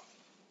pour,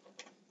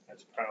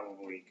 that's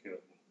probably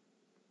good.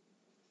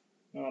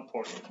 I'll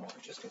pour some more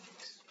just in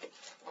case.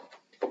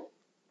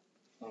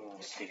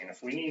 Let's see, and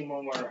if we need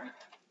more,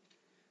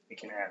 we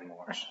can add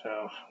more. So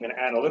I'm going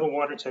to add a little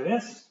water to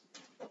this.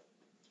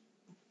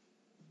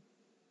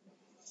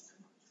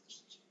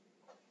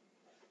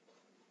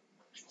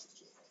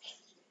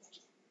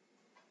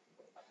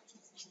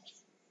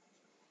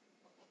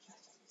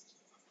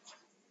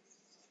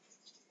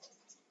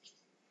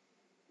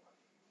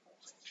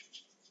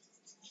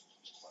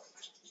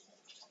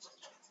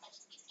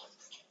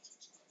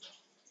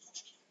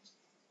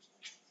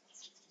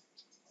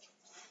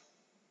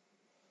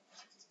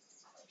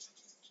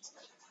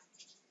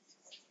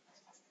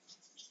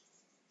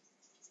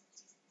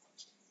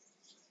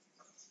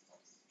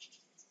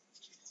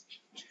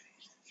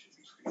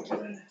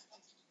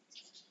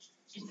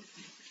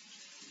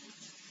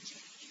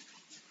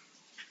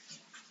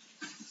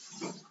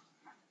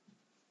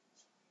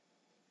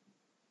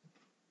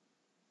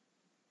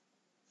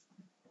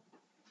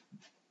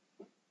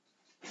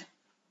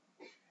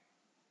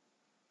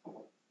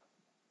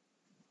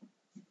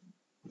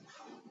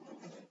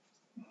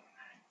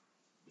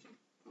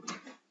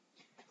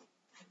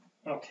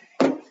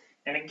 Okay,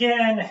 and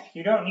again,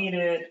 you don't need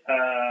it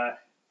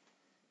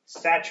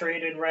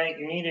saturated, right?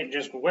 You need it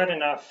just wet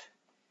enough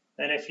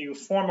that if you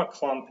form a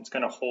clump, it's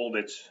going to hold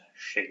its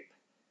shape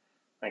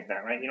like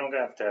that, right? You don't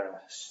have to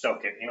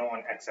soak it. You don't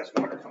want excess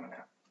water coming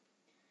out.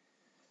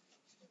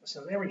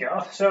 So there we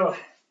go. So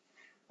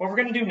what we're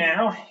going to do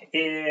now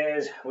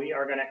is we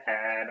are going to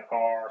add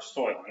our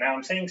soil. Now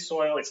I'm saying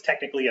soil, it's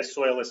technically a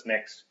soilless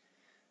mix,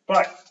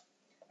 but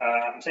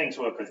I'm saying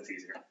soil because it's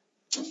easier.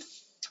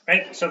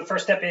 Right, so the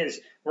first step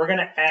is we're going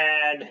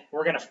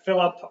to fill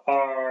up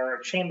our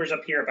chambers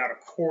up here about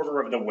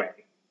 1/4 of the way.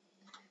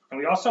 And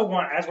we also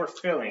want, as we're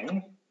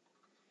filling,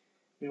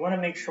 we want to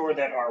make sure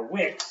that our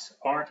wicks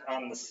aren't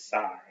on the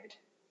side.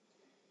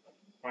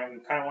 Right, we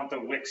kind of want the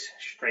wicks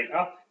straight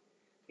up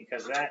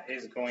because that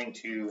is going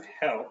to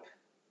help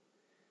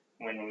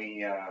when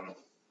we,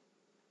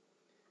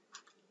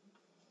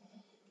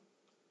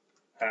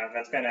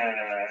 that's going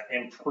to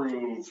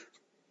improve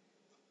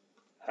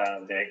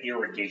the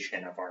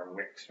irrigation of our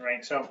wicks,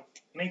 right? So it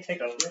may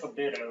take a little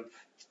bit of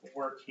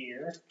work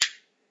here.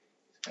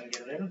 It's going to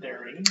get a little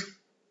dirty.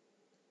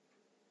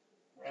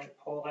 And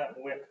pull that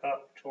wick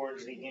up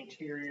towards the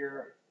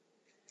interior.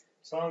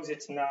 As long as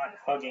it's not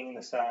hugging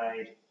the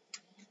side,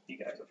 you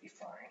guys will be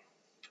fine.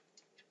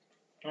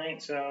 All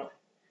right, so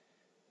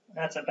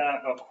that's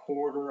about a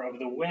quarter of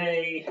the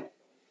way.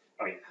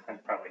 Oh yeah, I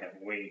probably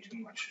have way too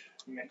much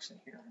mix in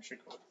here. I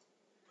should go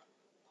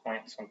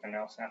plant something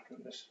else after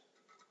this.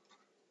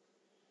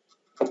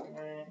 All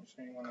right,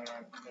 so you want to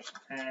just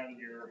add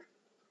your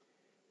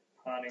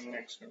potting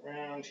mix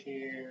around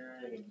here.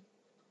 And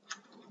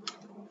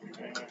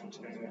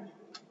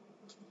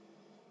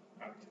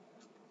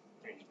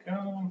there you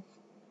go.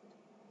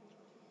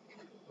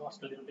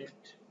 Lost a little bit.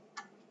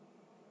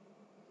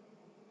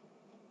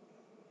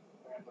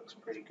 That looks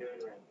pretty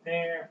good right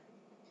there.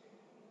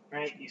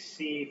 Right, you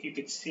see, if you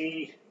could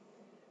see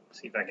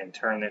if I can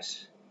turn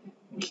this,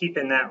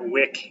 keeping that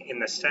wick in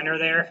the center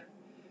there,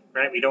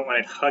 right? We don't want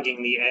it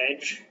hugging the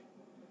edge.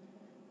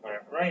 Put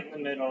it right in the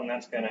middle, and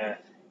that's going to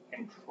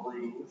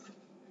improve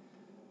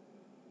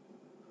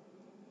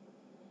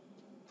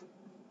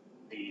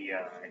the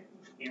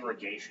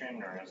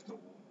irrigation, or as the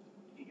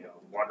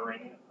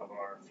watering of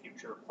our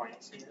future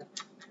plants here.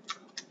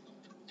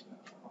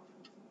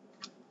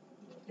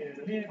 It's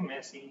a little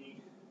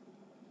messy.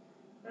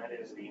 That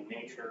is the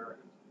nature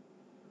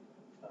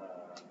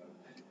of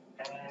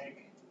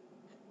ag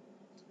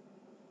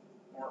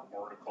or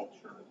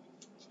horticulture.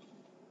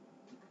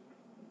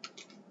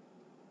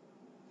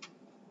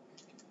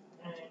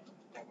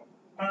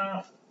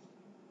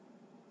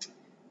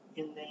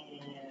 And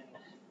then,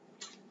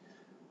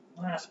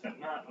 last but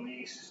not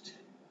least,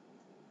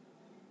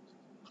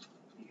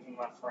 even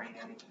my friend,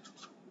 we're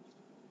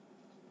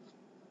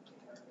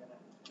going to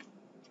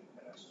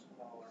make a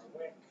smaller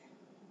wick.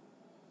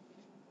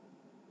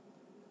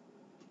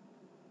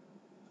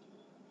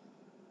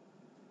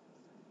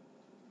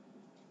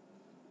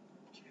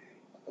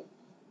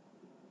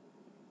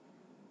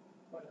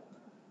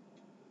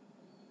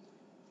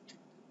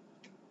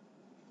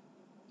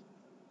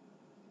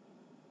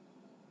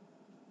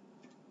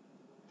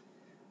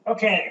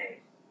 Okay,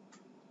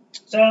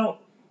 so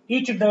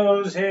each of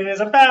those is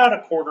about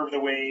a quarter of the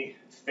way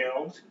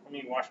filled. Let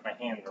me wash my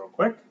hands real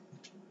quick.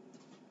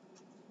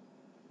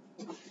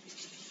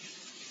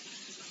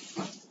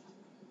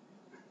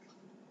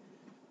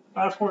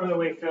 About a quarter of the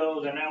way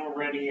filled, and now we're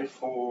ready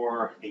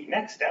for the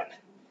next step,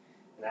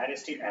 and that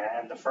is to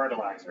add the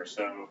fertilizer.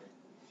 So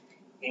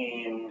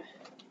you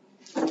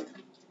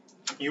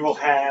will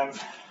have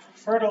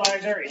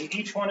fertilizer in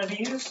each one of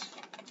these.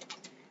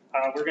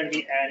 We're going to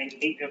be adding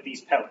 8 of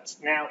these pellets.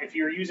 Now, if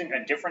you're using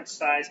a different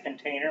size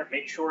container,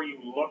 make sure you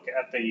look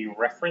at the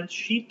reference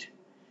sheet,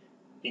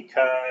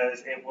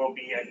 because it will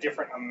be a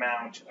different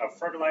amount of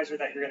fertilizer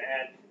that you're going to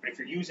add. But if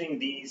you're using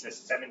these as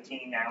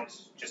 17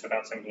 ounce, just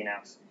about 17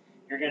 ounce,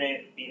 you're going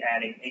to be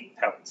adding 8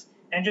 pellets.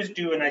 And just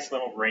do a nice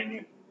little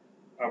ring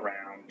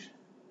around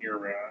your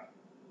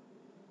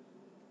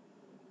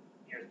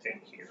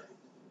thing here.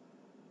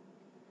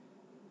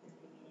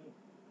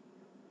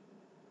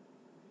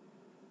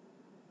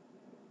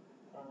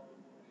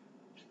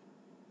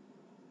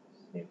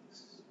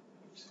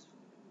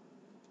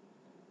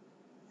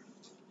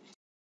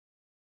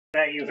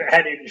 That you've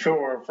added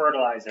your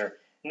fertilizer.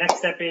 Next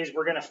step is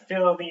we're going to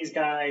fill these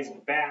guys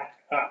back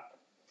up,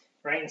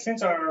 right? And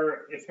since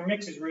if your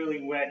mix is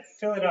really wet,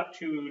 fill it up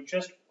to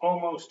just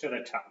almost to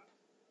the top,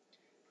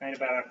 right?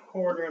 About a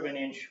quarter of an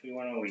inch we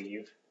want to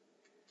leave.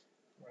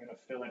 We're going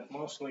to fill it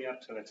mostly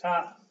up to the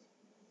top.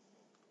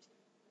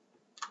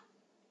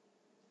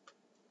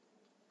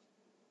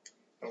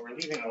 But we're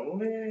leaving a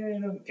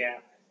little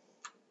gap,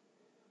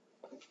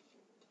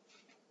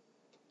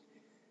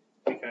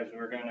 because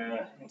we're going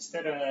to,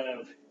 instead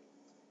of,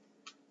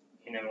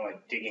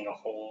 like digging a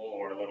hole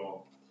or a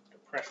little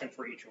depression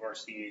for each of our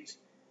seeds,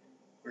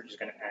 we're just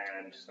going to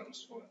add some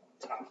soil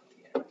on top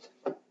at the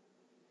end.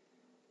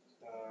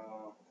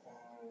 So,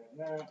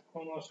 that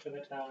almost to the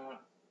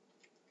top,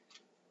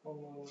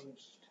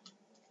 almost.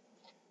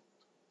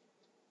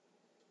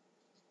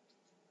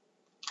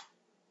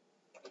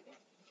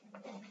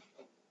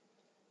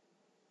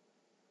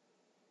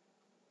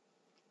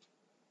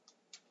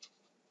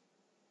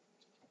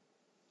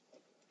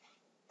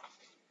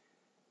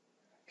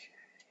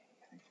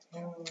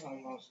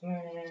 Almost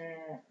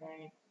there,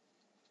 right?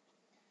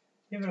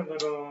 Give it a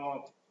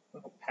little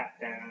pat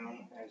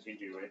down as you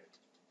do it.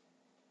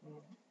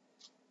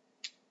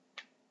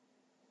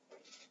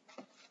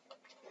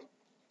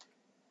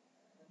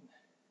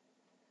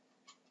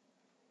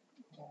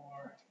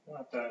 Or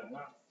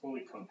not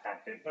fully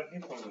compact it, but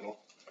give it a little.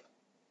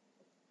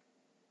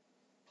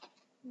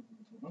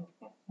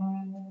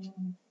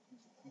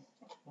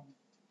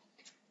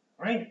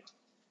 Right.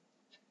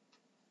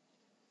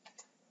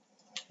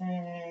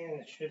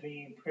 And it should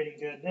be pretty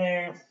good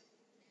there.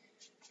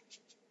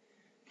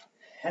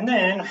 And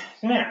then,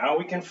 now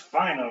we can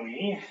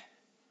finally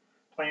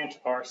plant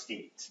our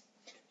seeds.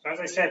 So as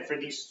I said, for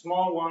these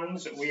small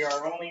ones, we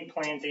are only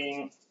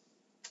planting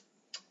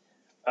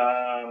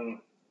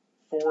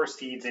 4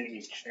 seeds in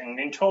each. And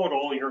in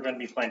total, you're going to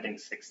be planting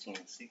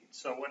 16 seeds.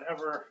 So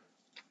whatever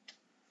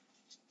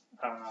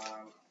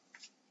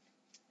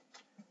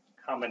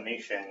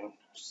combination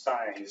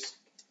size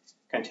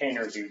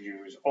containers you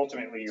use,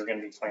 ultimately you're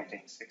going to be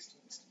planting 16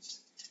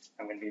 seeds.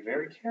 I'm going to be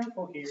very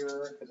careful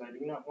here because I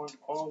do not want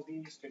all of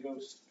these to go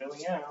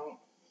spilling out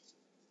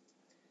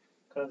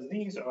because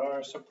these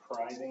are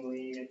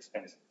surprisingly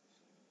expensive.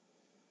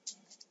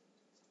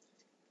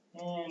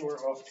 And we're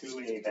off to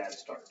a bad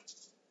start.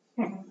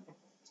 All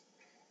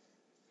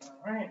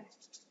right.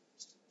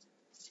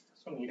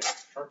 So need a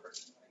sharper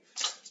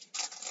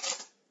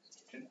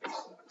knife.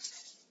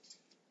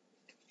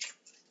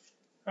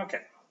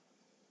 Okay.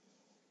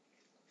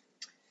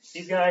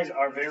 These guys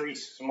are very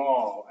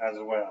small as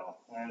well,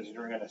 as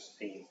you're going to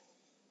see.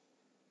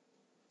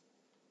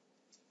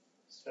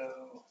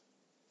 So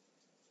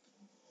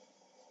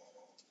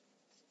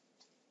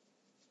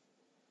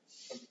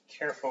be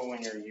careful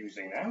when you're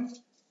using them.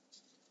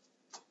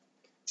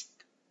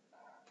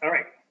 All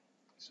right.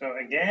 So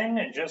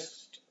again,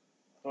 just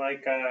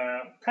like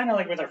kind of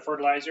like with our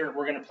fertilizer,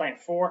 we're going to plant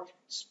 4,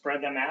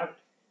 spread them out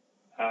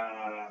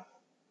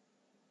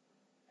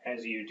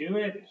as you do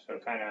it. So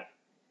kind of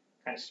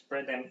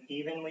spread them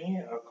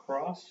evenly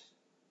across.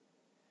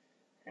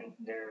 And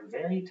they're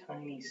very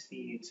tiny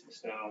seeds,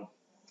 so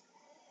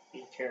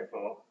be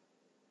careful.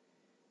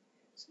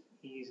 It's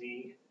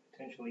easy,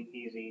 potentially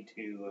easy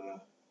to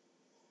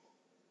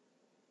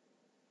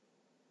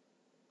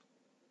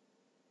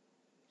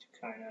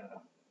kind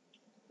of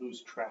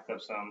lose track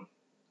of some.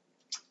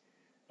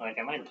 Like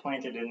I might have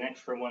planted an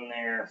extra one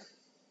there.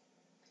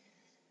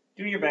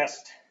 Do your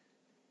best.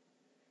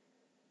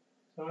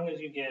 As long as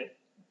you get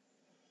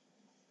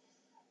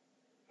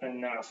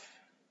enough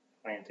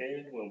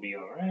planted, we'll be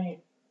all right.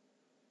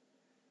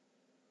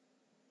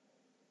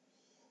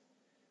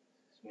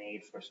 It's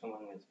made for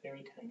someone with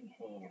very tiny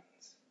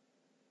hands.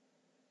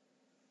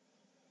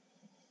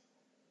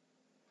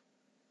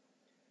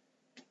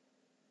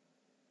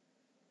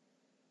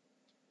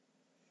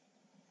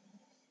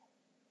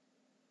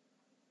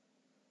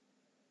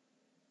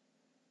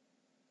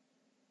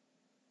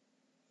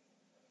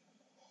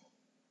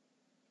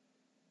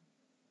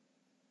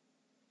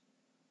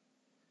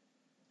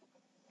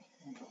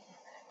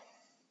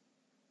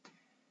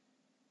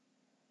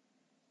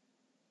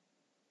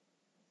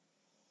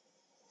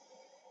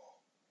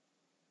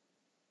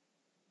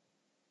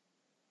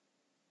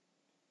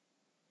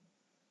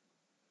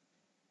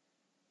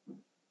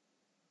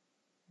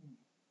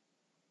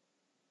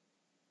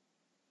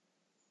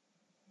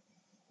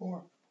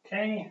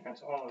 Okay,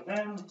 that's all of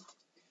them. Let's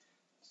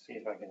see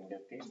if I can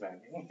get these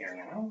back in here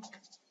now.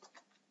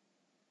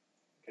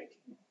 Okay.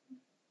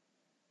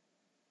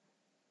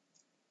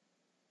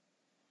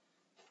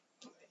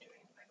 What am I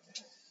doing like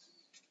this?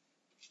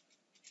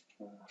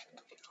 There we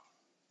go.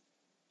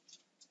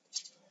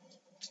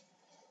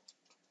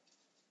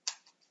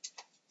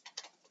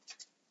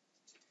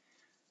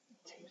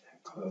 Tape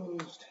that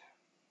closed.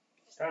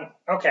 Done.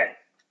 Okay,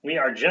 we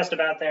are just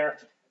about there.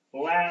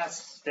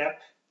 Last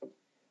step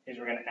is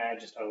we're going to add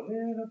just a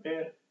little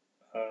bit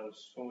of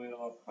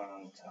soil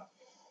on top.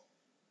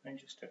 And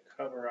just to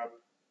cover up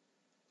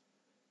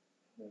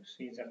those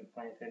seeds that we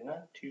planted,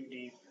 not too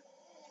deep.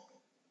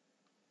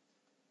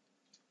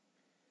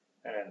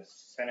 At a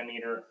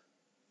centimeter,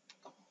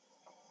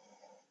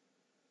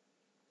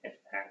 if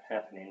that,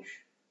 half an inch.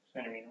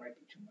 Centimeter might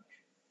be too much.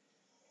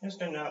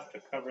 Just enough to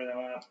cover them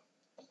up.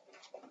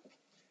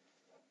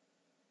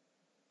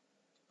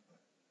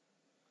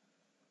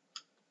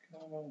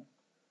 Go.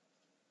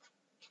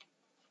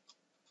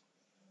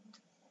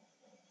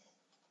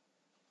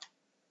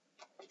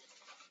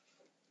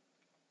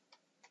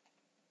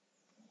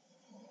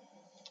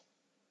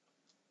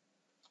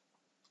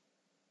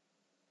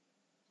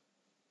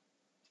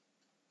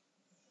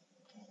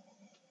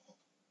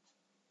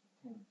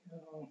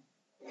 Go.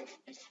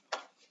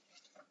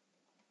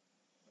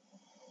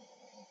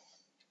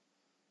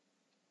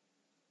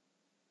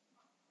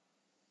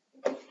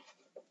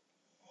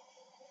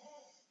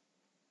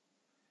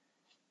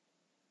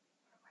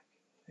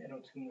 A little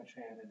too much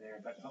added there,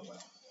 but oh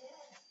well.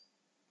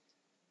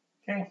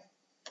 Okay.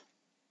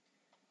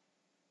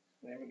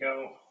 There we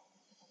go.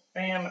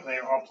 Bam,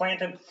 they're all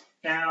planted.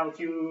 Now, if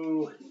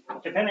you,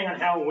 depending on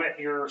how wet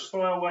your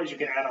soil was, you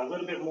can add a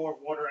little bit more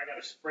water. I got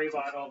a spray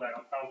bottle that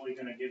I'm probably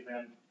going to give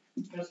them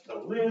just a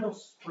little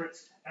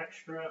spritz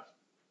extra.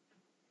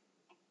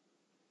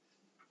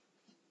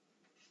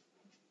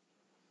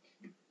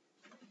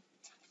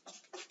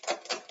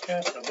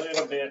 Just a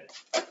little bit.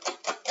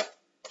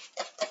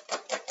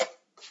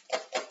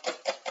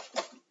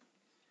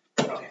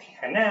 Okay,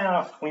 and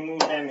now we move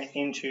them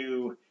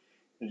into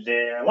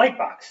the light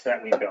box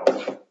that we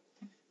built.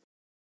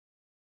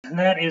 And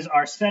that is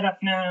our setup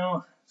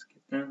now. Let's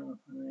get that up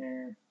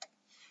there.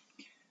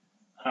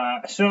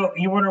 So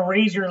you want to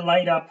raise your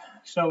light up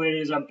so it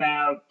is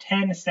about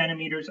 10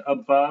 centimeters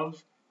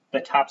above the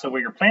tops of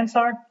where your plants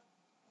are.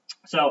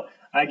 So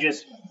I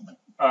just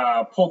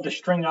pulled the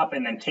string up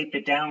and then taped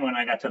it down when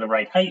I got to the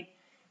right height.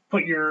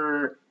 Put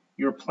your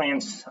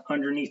plants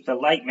underneath the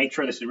light. Make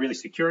sure this is really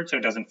secured so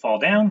it doesn't fall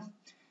down.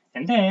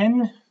 And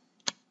then,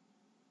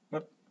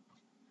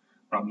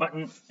 wrong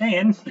button,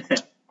 and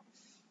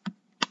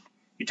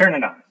you turn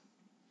it on.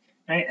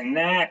 Right, and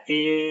that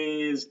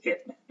is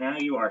it. Now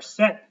you are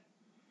set.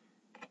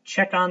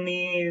 Check on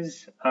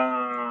these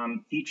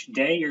each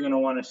day. You're going to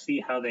want to see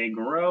how they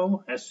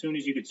grow. As soon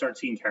as you can start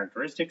seeing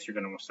characteristics, you're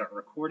going to start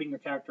recording your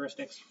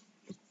characteristics.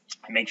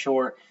 And make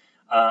sure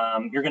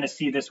you're going to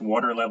see this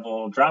water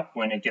level drop.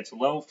 When it gets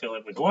low, fill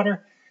it with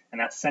water.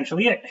 And that's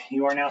essentially it.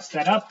 You are now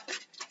set up.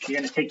 You're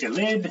going to take your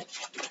lid,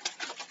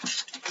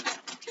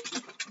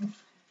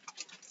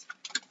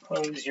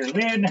 close your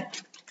lid,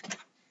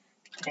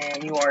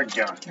 and you are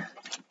done.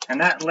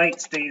 And that light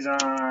stays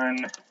on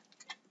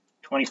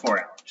 24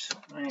 hours.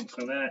 All right,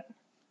 so that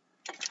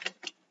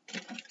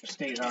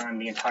stays on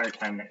the entire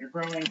time that you're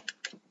growing.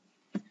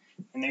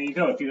 And there you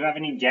go. If you have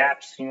any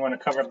gaps, you want to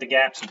cover up the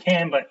gaps, you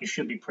can, but you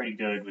should be pretty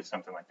good with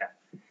something like that.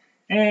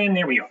 And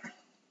there we are.